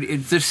inappropriate, or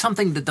there's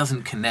something that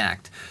doesn't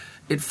connect.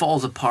 It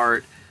falls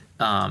apart.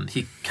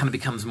 He kind of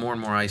becomes more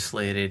and more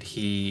isolated.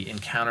 He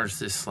encounters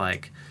this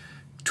like,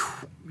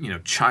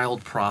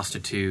 child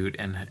prostitute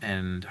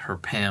and her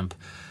pimp,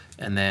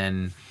 and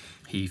then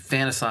he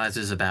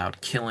fantasizes about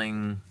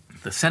killing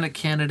the Senate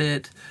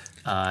candidate.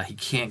 He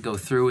can't go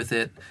through with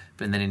it,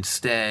 and then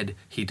instead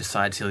he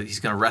decides he's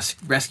going to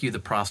rescue the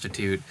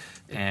prostitute,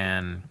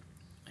 and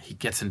he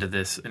gets into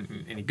this,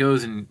 and he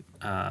goes and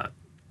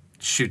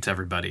shoots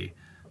everybody,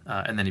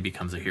 and then he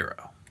becomes a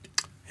hero.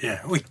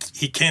 Yeah,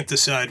 he can't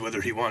decide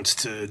whether he wants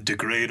to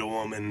degrade a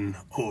woman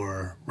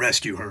or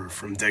rescue her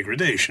from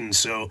degradation.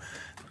 So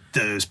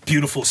the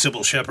beautiful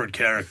Sybil Shepherd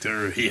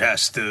character, he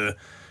has to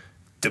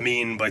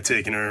demean by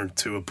taking her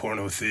to a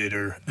porno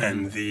theater,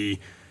 and the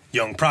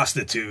young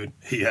prostitute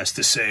he has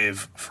to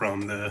save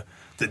from the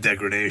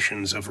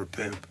degradations of her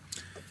pimp.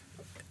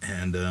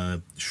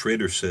 And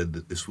Schrader said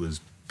that this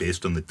was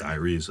based on the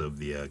diaries of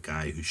the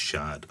guy who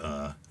shot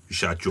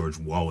George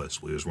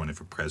Wallace when he was running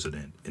for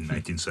president in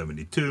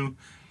 1972,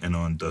 and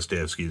on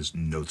Dostoevsky's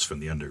Notes from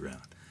the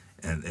Underground.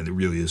 And it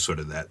really is sort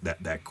of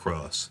that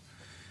cross.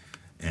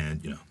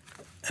 And,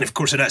 And of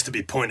course it has to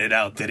be pointed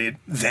out that it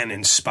then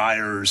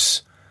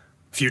inspires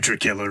future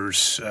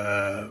killers.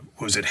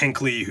 Was it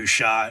Hinckley who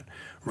shot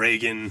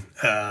Reagan?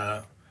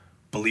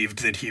 Believed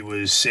that he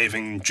was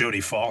saving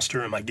Jodie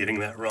Foster. Am I getting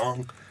that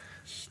wrong?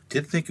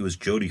 Did think it was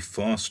Jodie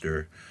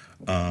Foster.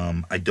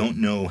 I don't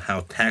know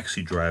how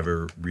Taxi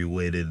Driver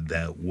related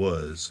that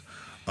was.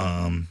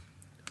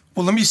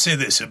 Well, let me say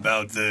this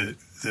about the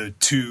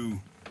two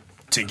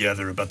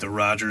together, about the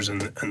Rogers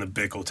and the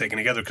Bickle taken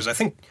together, because I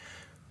think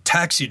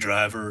Taxi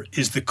Driver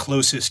is the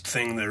closest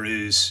thing there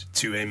is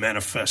to a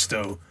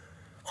manifesto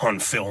on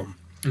film.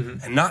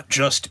 Mm-hmm. And not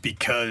just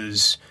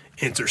because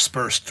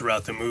interspersed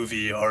throughout the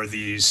movie are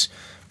these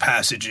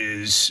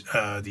passages,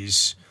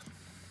 these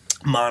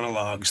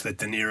monologues that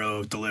De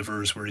Niro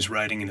delivers where he's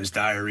writing in his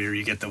diary, or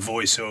you get the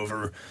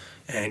voiceover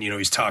and,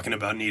 he's talking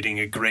about needing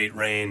a great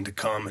rain to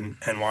come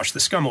and wash the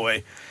scum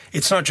away.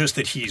 It's not just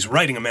that he's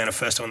writing a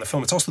manifesto in the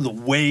film, it's also the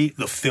way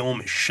the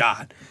film is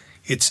shot.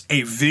 It's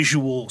a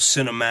visual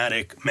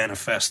cinematic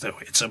manifesto.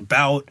 It's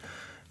about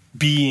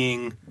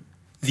being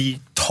the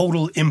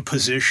total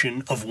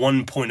imposition of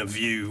one point of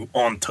view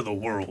onto the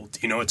world.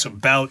 You know, it's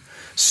about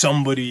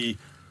somebody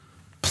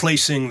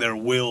placing their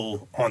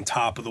will on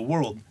top of the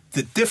world.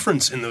 The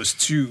difference in those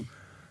two,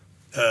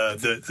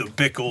 the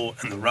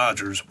Bickle and the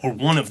Rogers, or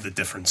one of the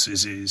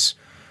differences, is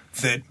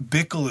that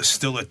Bickle is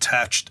still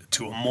attached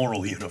to a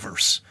moral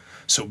universe.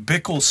 So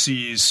Bickle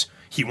sees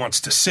he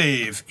wants to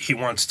save, he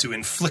wants to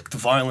inflict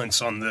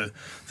violence on the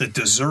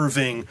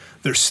deserving.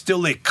 There's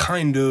still a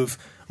kind of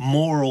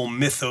moral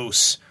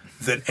mythos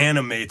that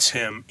animates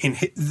him.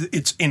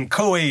 It's in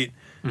Coate,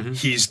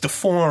 he's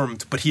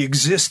deformed, but he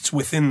exists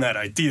within that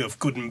idea of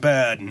good and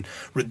bad and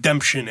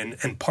redemption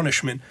and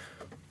punishment.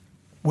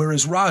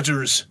 Whereas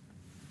Rogers,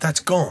 that's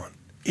gone.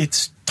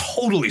 It's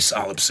totally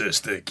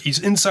solipsistic. He's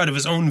inside of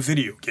his own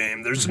video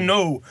game. There's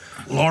no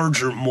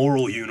larger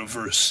moral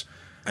universe.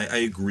 I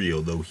agree,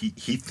 although he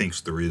thinks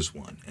there is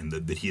one, and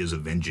that he is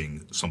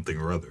avenging something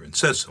or other, and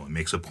says so, and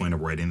makes a point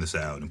of writing this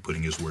out and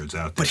putting his words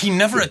out there. But he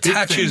never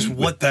attaches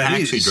what that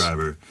is. Taxi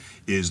Driver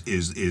is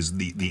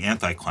the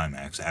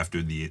anticlimax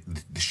after the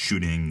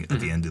shooting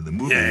at the end of the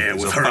movie. Yeah,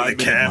 it's with a her in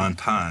the 5-minute cab.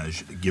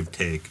 montage, give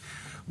take,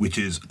 which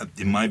is,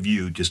 in my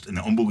view, just an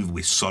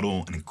unbelievably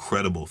subtle and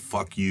incredible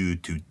fuck you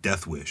to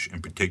Death Wish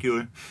in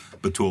particular,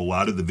 but to a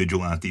lot of the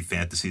vigilante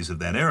fantasies of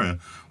that era,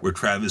 where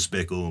Travis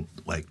Bickle,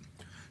 like,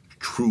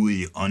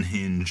 truly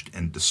unhinged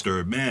and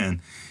disturbed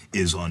man,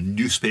 is on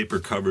newspaper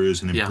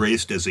covers and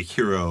embraced as a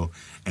hero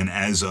and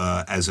as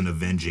an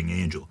avenging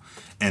angel.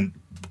 And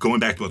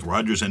going back to both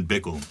Rogers and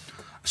Bickle,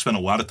 I spent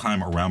a lot of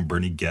time around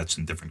Bernie Goetz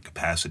in different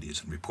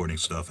capacities and reporting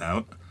stuff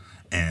out.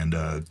 And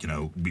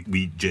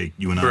we Jake,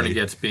 you and Bernie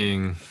Goetz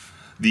being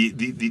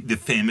the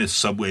famous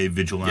subway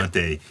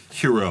vigilante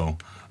hero.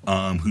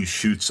 Who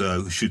shoots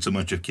a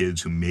bunch of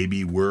kids who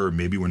maybe were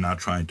not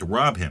trying to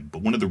rob him.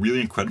 But one of the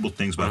really incredible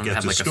things about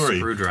Goetz's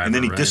story, and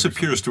then he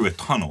disappears through a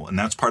tunnel, and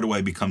that's part of why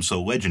he becomes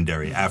so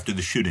legendary after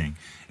the shooting.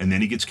 And then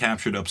he gets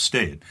captured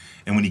upstate.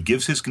 And when he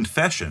gives his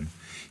confession,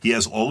 he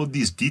has all of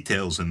these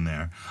details in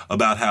there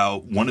about how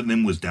one of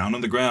them was down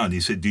on the ground. He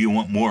said, "Do you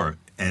want more?"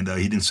 And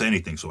he didn't say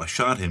anything, so I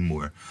shot him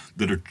more,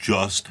 that are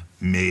just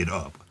made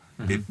up.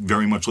 It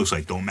very much looks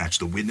like don't match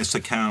the witness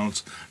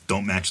accounts,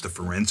 don't match the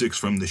forensics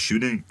from the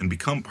shooting, and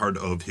become part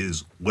of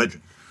his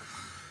legend.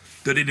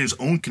 That in his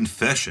own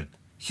confession,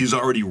 he's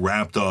already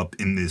wrapped up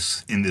in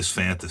this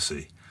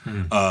fantasy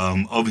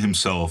of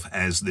himself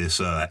as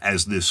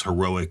this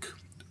heroic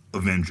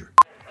avenger.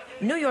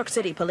 New York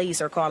City police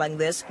are calling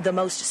this the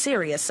most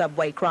serious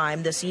subway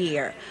crime this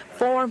year.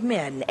 4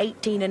 men,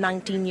 18 and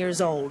 19 years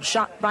old,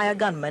 shot by a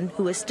gunman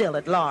who is still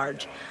at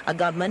large. A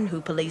gunman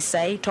who police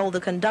say told the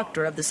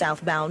conductor of the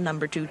southbound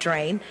number 2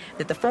 train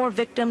that the 4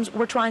 victims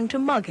were trying to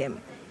mug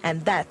him,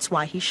 and that's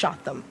why he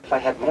shot them. If I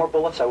had more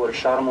bullets, I would have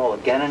shot them all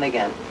again and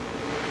again.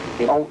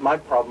 My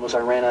problem was I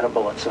ran out of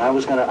bullets, and I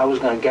was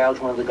gonna gouge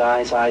one of the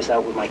guy's eyes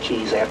out with my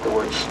keys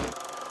afterwards.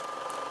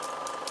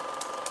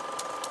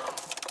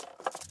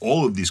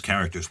 All of these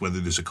characters, whether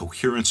there's a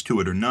coherence to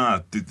it or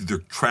not, they're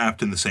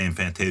trapped in the same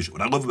fantasia.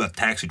 What I love about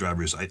Taxi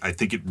Driver is I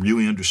think it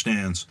really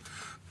understands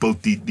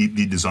both the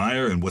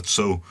desire and what's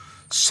so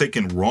sick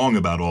and wrong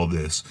about all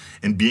this.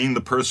 And being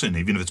the person,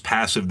 even if it's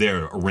passive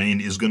there, a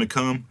rain is going to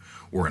come.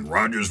 Or in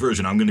Roger's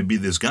version, I'm going to be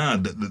this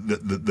god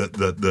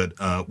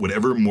that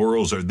whatever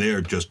morals are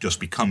there just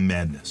become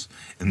madness.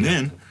 And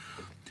then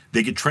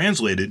they get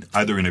translated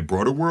either in a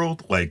broader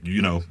world, like,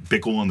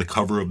 Bickle on the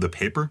cover of the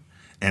paper,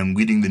 and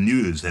leading the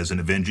news as an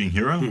avenging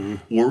hero,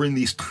 or in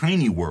these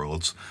tiny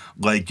worlds,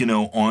 like,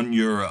 on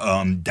your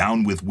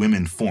Down with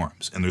Women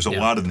forums. And there's a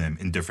lot of them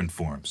in different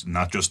forms,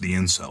 not just the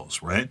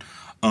incels, right?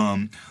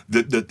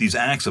 That these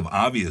acts of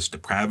obvious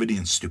depravity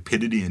and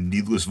stupidity and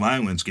needless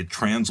violence get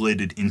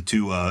translated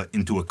into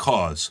a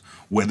cause,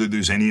 whether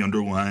there's any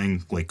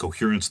underlying, like,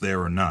 coherence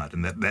there or not.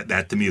 And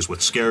that to me is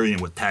what's scary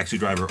and what Taxi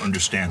Driver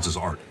understands as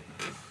art.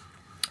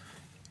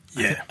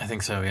 Yeah. I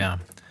think so, yeah.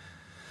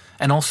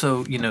 And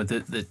also,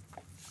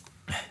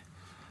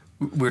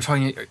 we were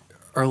talking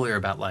earlier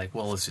about, like,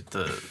 well, is it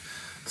the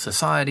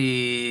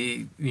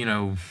society,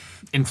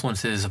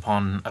 influences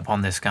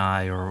upon this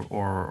guy or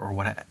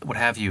what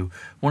have you?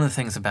 One of the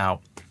things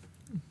about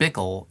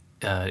Bickle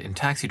in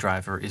Taxi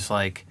Driver is,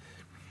 like,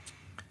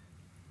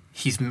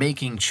 he's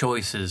making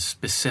choices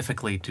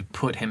specifically to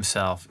put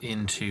himself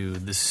into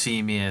the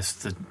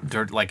seamiest, the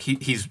dirt. Like,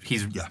 he's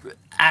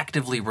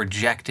actively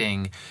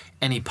rejecting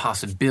any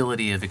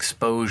possibility of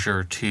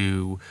exposure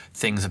to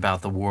things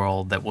about the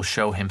world that will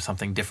show him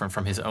something different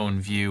from his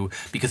own view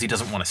because he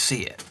doesn't want to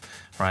see it,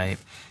 right?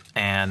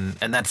 And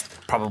that's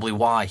probably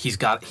why he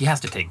has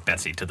to take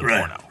Betsy to the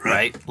porno,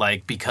 right?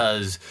 Like,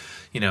 because,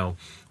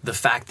 the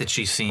fact that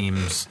she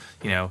seems,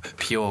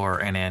 pure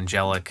and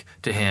angelic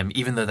to him,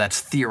 even though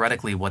that's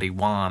theoretically what he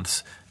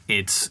wants,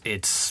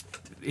 it's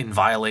in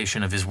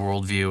violation of his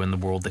worldview and the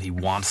world that he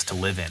wants to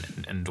live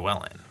in and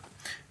dwell in.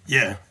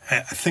 Yeah, I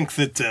think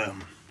that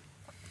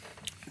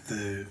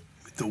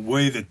the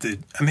way that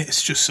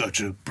it's just such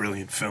a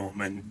brilliant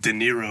film, and De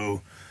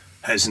Niro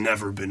has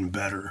never been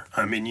better.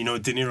 I mean,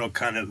 De Niro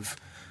kind of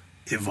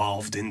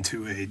evolved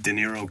into a De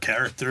Niro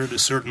character at a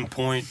certain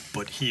point,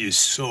 but he is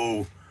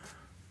such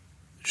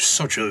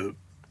a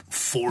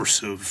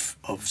force of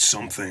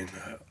something.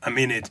 I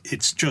mean,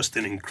 it's just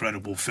an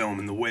incredible film,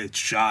 and the way it's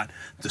shot,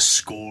 the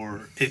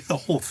score, the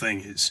whole thing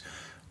is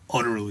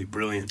utterly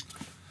brilliant.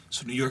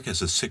 So New York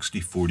has a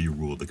 60-40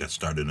 rule that got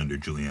started under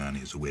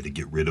Giuliani as a way to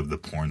get rid of the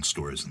porn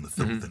stores and the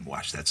filth and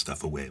wash that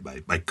stuff away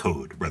by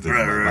code rather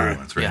than by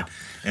violence, right? Yeah.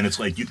 And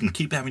it's like you can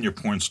keep having your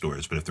porn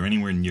stores, but if they're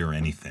anywhere near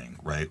anything,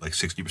 right, like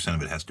 60%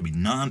 of it has to be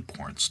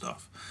non-porn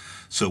stuff.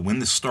 So when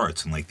this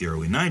starts in like the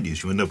early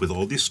 90s, you end up with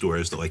all these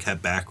stores that like have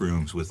back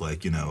rooms with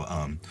like,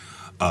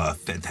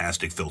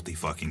 Fantastic Filthy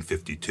Fucking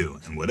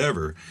 52 and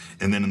whatever.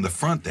 And then in the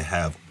front they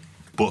have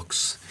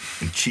books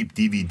and cheap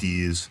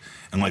DVDs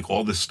and like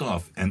all this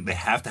stuff. And they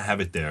have to have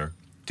it there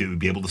to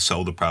be able to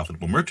sell the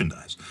profitable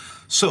merchandise.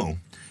 So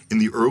in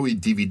the early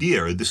DVD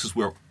era, this is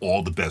where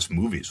all the best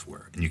movies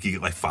were. And you could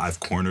get like Five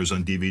Corners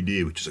on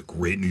DVD, which is a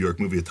great New York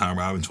movie with Tom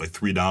Robbins for like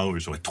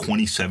 $3, or like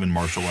 27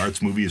 martial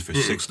arts movies for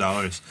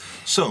 $6.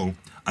 So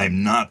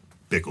I'm not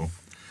Bickle.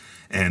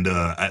 And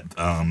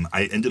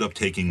I ended up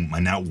taking my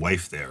now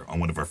wife there on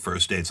one of our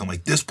first dates. I'm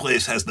like, this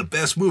place has the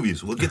best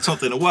movies. We'll get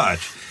something to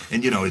watch.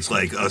 And, it's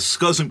like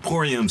Scuzz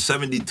Emporium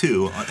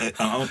 72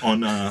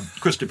 on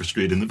Christopher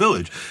Street in the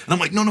Village. And I'm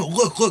like, no,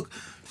 look.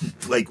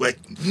 Like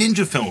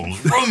ninja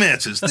films,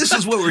 romances. This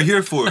is what we're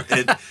here for.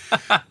 And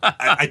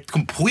I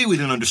completely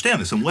didn't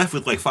understand this. I'm left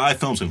with like 5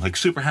 films. I'm like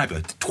super happy.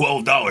 Like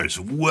 $12,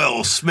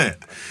 well spent.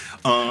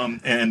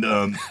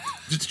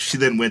 She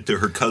then went to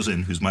her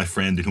cousin, who's my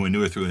friend and who I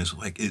knew her through, and was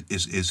like,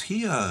 "Is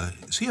he a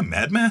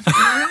madman?"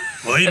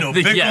 Well,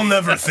 Bickle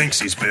never thinks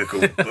he's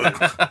Bickle.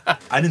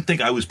 But I didn't think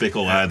I was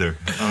Bickle either.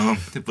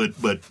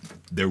 But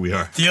there we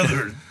are.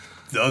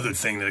 The other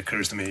thing that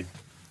occurs to me,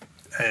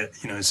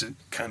 is a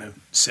kind of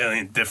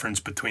salient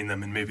difference between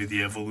them and maybe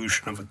the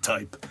evolution of a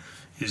type,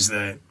 is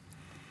that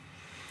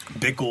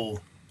Bickle,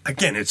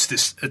 again, it's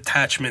this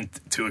attachment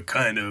to a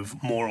kind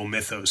of moral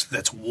mythos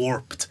that's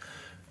warped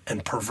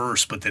and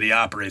perverse, but that he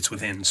operates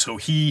within. So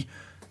he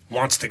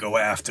wants to go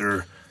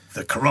after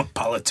the corrupt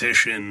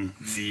politician,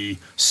 the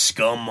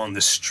scum on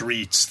the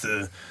streets,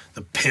 the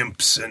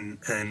pimps and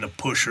the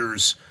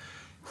pushers.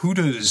 Who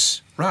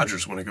does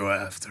Rogers want to go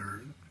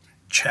after?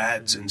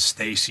 Chads and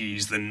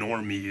Stacys, the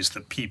normies,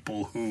 the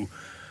people who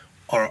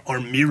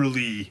are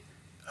merely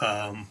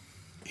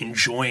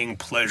enjoying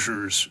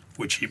pleasures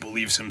which he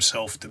believes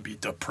himself to be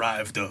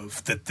deprived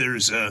of. That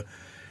there's a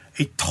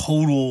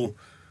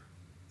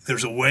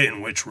way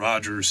in which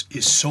Rogers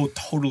is so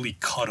totally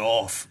cut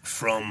off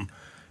from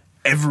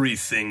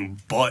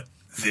everything but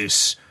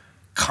this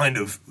kind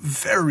of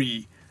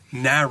very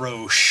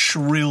narrow,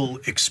 shrill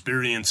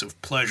experience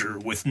of pleasure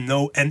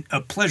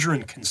pleasure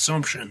and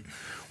consumption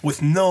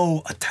with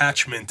no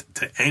attachment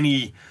to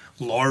any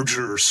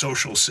larger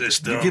social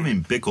system. You're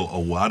giving Bickle a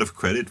lot of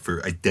credit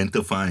for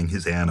identifying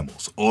his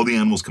animals. All the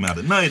animals come out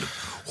at night.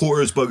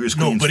 Horrors, buggers,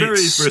 queens,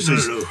 fairies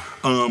versus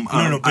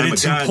but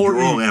it's God,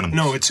 important. All animals.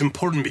 No, it's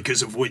important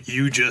because of what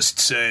you just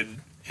said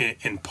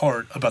in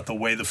part about the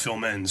way the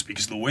film ends.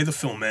 Because the way the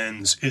film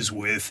ends is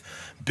with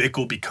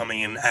Bickle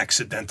becoming an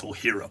accidental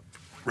hero,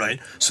 right?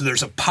 So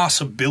there's a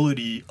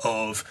possibility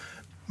of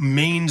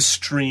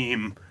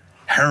mainstream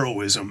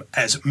heroism,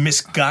 as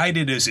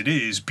misguided as it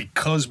is,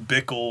 because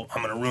Bickle,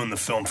 I'm going to ruin the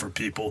film for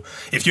people.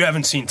 If you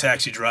haven't seen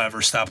Taxi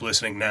Driver, stop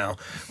listening now.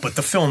 But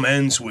the film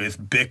ends with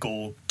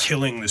Bickle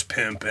killing this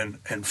pimp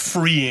and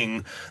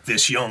freeing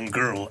this young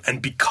girl.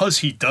 And because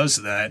he does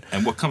that...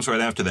 And what comes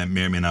right after that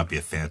may or may not be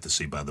a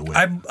fantasy, by the way.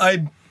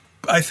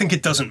 I think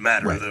it doesn't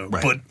matter, though.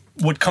 Right. But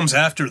what comes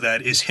after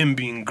that is him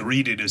being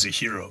greeted as a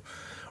hero,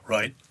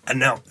 right? And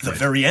now the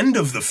very end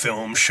of the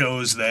film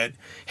shows that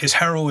his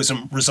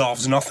heroism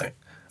resolves nothing.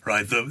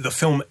 Right, the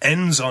film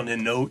ends on a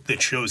note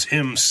that shows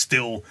him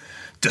still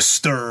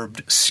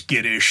disturbed,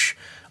 skittish,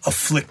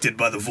 afflicted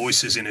by the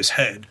voices in his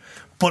head.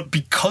 But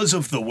because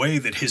of the way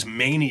that his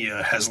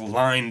mania has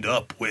lined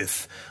up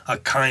with a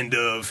kind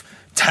of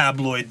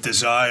tabloid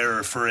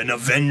desire for an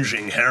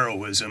avenging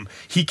heroism,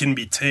 he can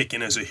be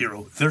taken as a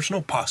hero. There's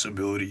no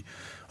possibility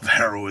of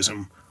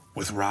heroism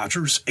with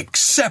Rogers,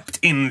 except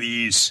in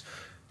these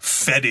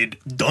fetid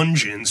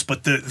dungeons.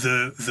 But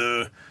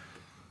the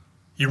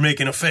you're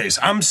making a face.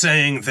 I'm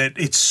saying that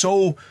it's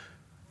so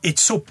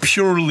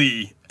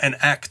purely an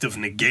act of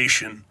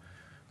negation.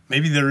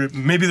 Maybe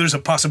there's a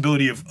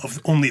possibility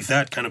of only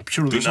that kind of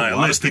purely nihilistic heroism. There's a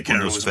lot of people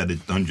in those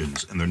fetid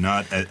dungeons, and they're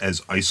not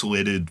as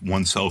isolated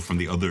oneself from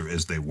the other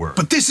as they were.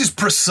 But this is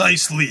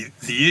precisely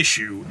the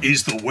issue,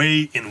 is the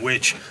way in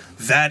which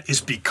that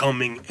is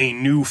becoming a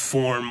new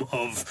form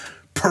of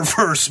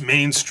perverse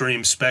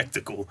mainstream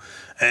spectacle.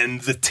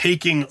 And the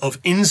taking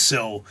of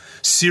incel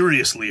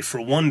seriously, for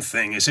one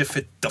thing, as if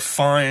it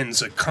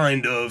defines a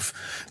kind of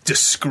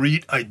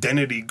discrete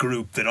identity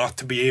group that ought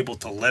to be able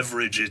to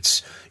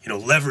leverage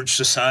leverage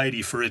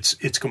society for its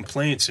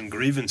complaints and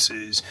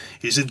grievances,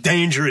 is a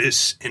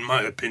dangerous, in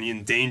my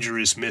opinion,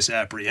 dangerous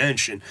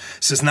misapprehension.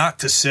 This is not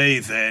to say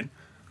that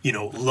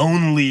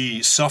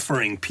lonely,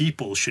 suffering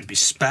people should be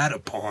spat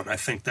upon. I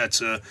think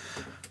that's a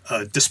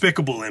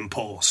despicable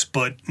impulse.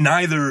 But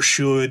neither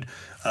should,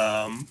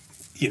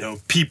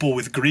 people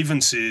with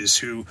grievances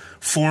who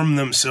form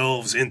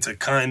themselves into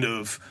kind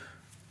of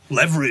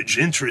leverage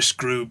interest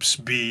groups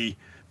be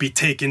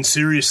taken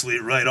seriously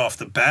right off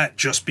the bat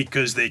just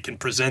because they can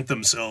present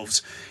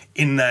themselves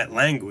in that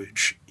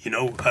language.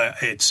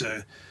 It's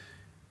a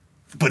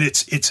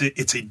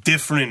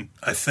different,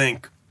 I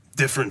think,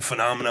 different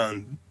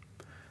phenomenon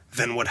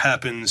than what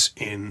happens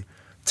in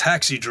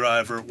Taxi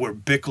Driver, where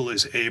Bickle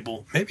is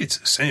able, maybe it's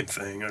the same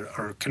thing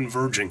or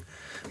converging,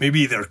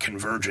 maybe they're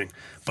converging,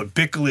 but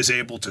Bickle is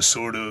able to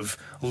sort of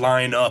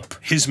line up,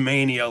 his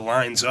mania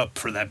lines up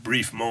for that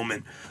brief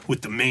moment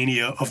with the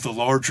mania of the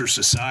larger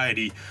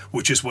society,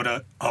 which is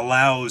what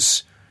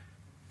allows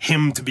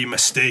him to be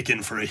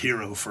mistaken for a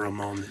hero for a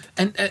moment.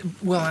 And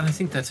I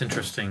think that's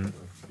interesting,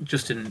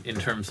 just in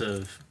terms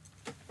of,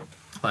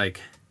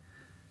 like,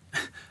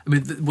 I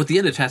mean, what the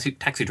end of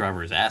Taxi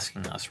Driver is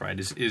asking us, right,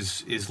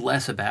 is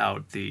less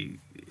about the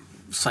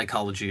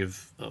psychology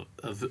of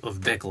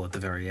Bickle at the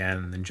very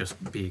end than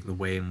just being the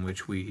way in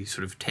which we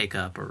sort of take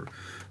up or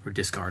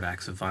discard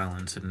acts of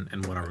violence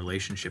and what our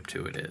relationship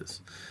to it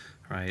is,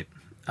 right?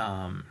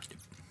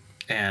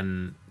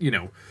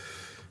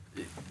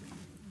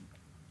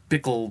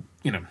 Bickle,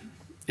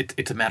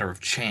 it's a matter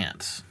of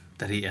chance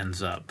that he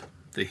ends up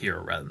the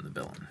hero rather than the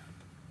villain.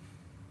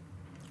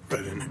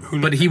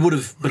 But he would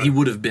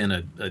have been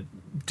a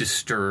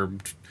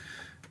disturbed,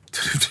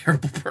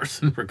 terrible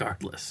person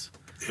regardless.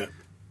 Yeah.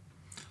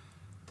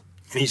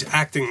 And he's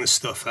acting this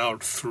stuff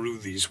out through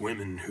these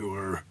women who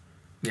are,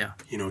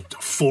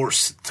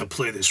 forced to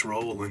play this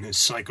role in his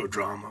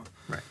psychodrama.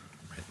 Right.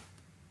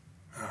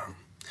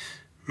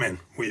 Man,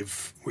 we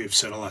have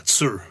said a lot,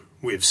 sir.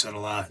 We have said a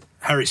lot.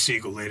 Harry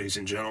Siegel, ladies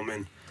and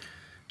gentlemen.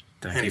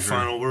 Any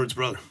final words,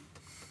 brother?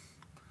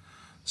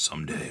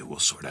 Someday we'll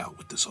sort out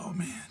what this all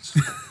means.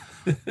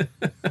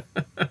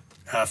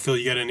 Phil,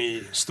 you got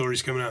any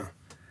stories coming out?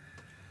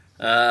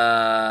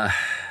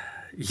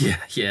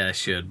 Yeah, I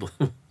should.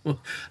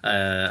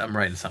 I'm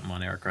writing something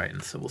on Eric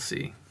Crichton, so we'll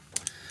see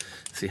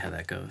how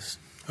that goes.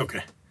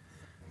 Okay.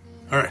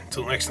 All right.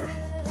 Until next time.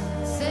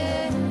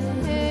 Save me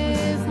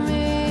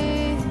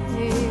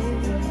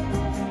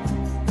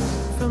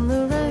from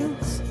the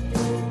ranks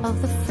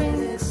of the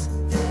freaks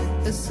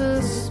who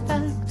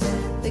suspect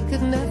they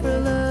could never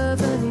love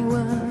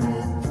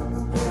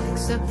anyone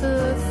except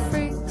the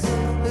freaks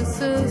who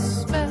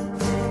suspect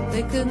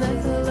they could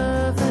never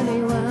love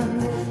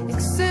anyone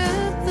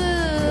except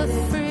the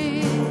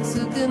freaks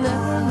who could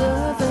never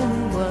love anyone.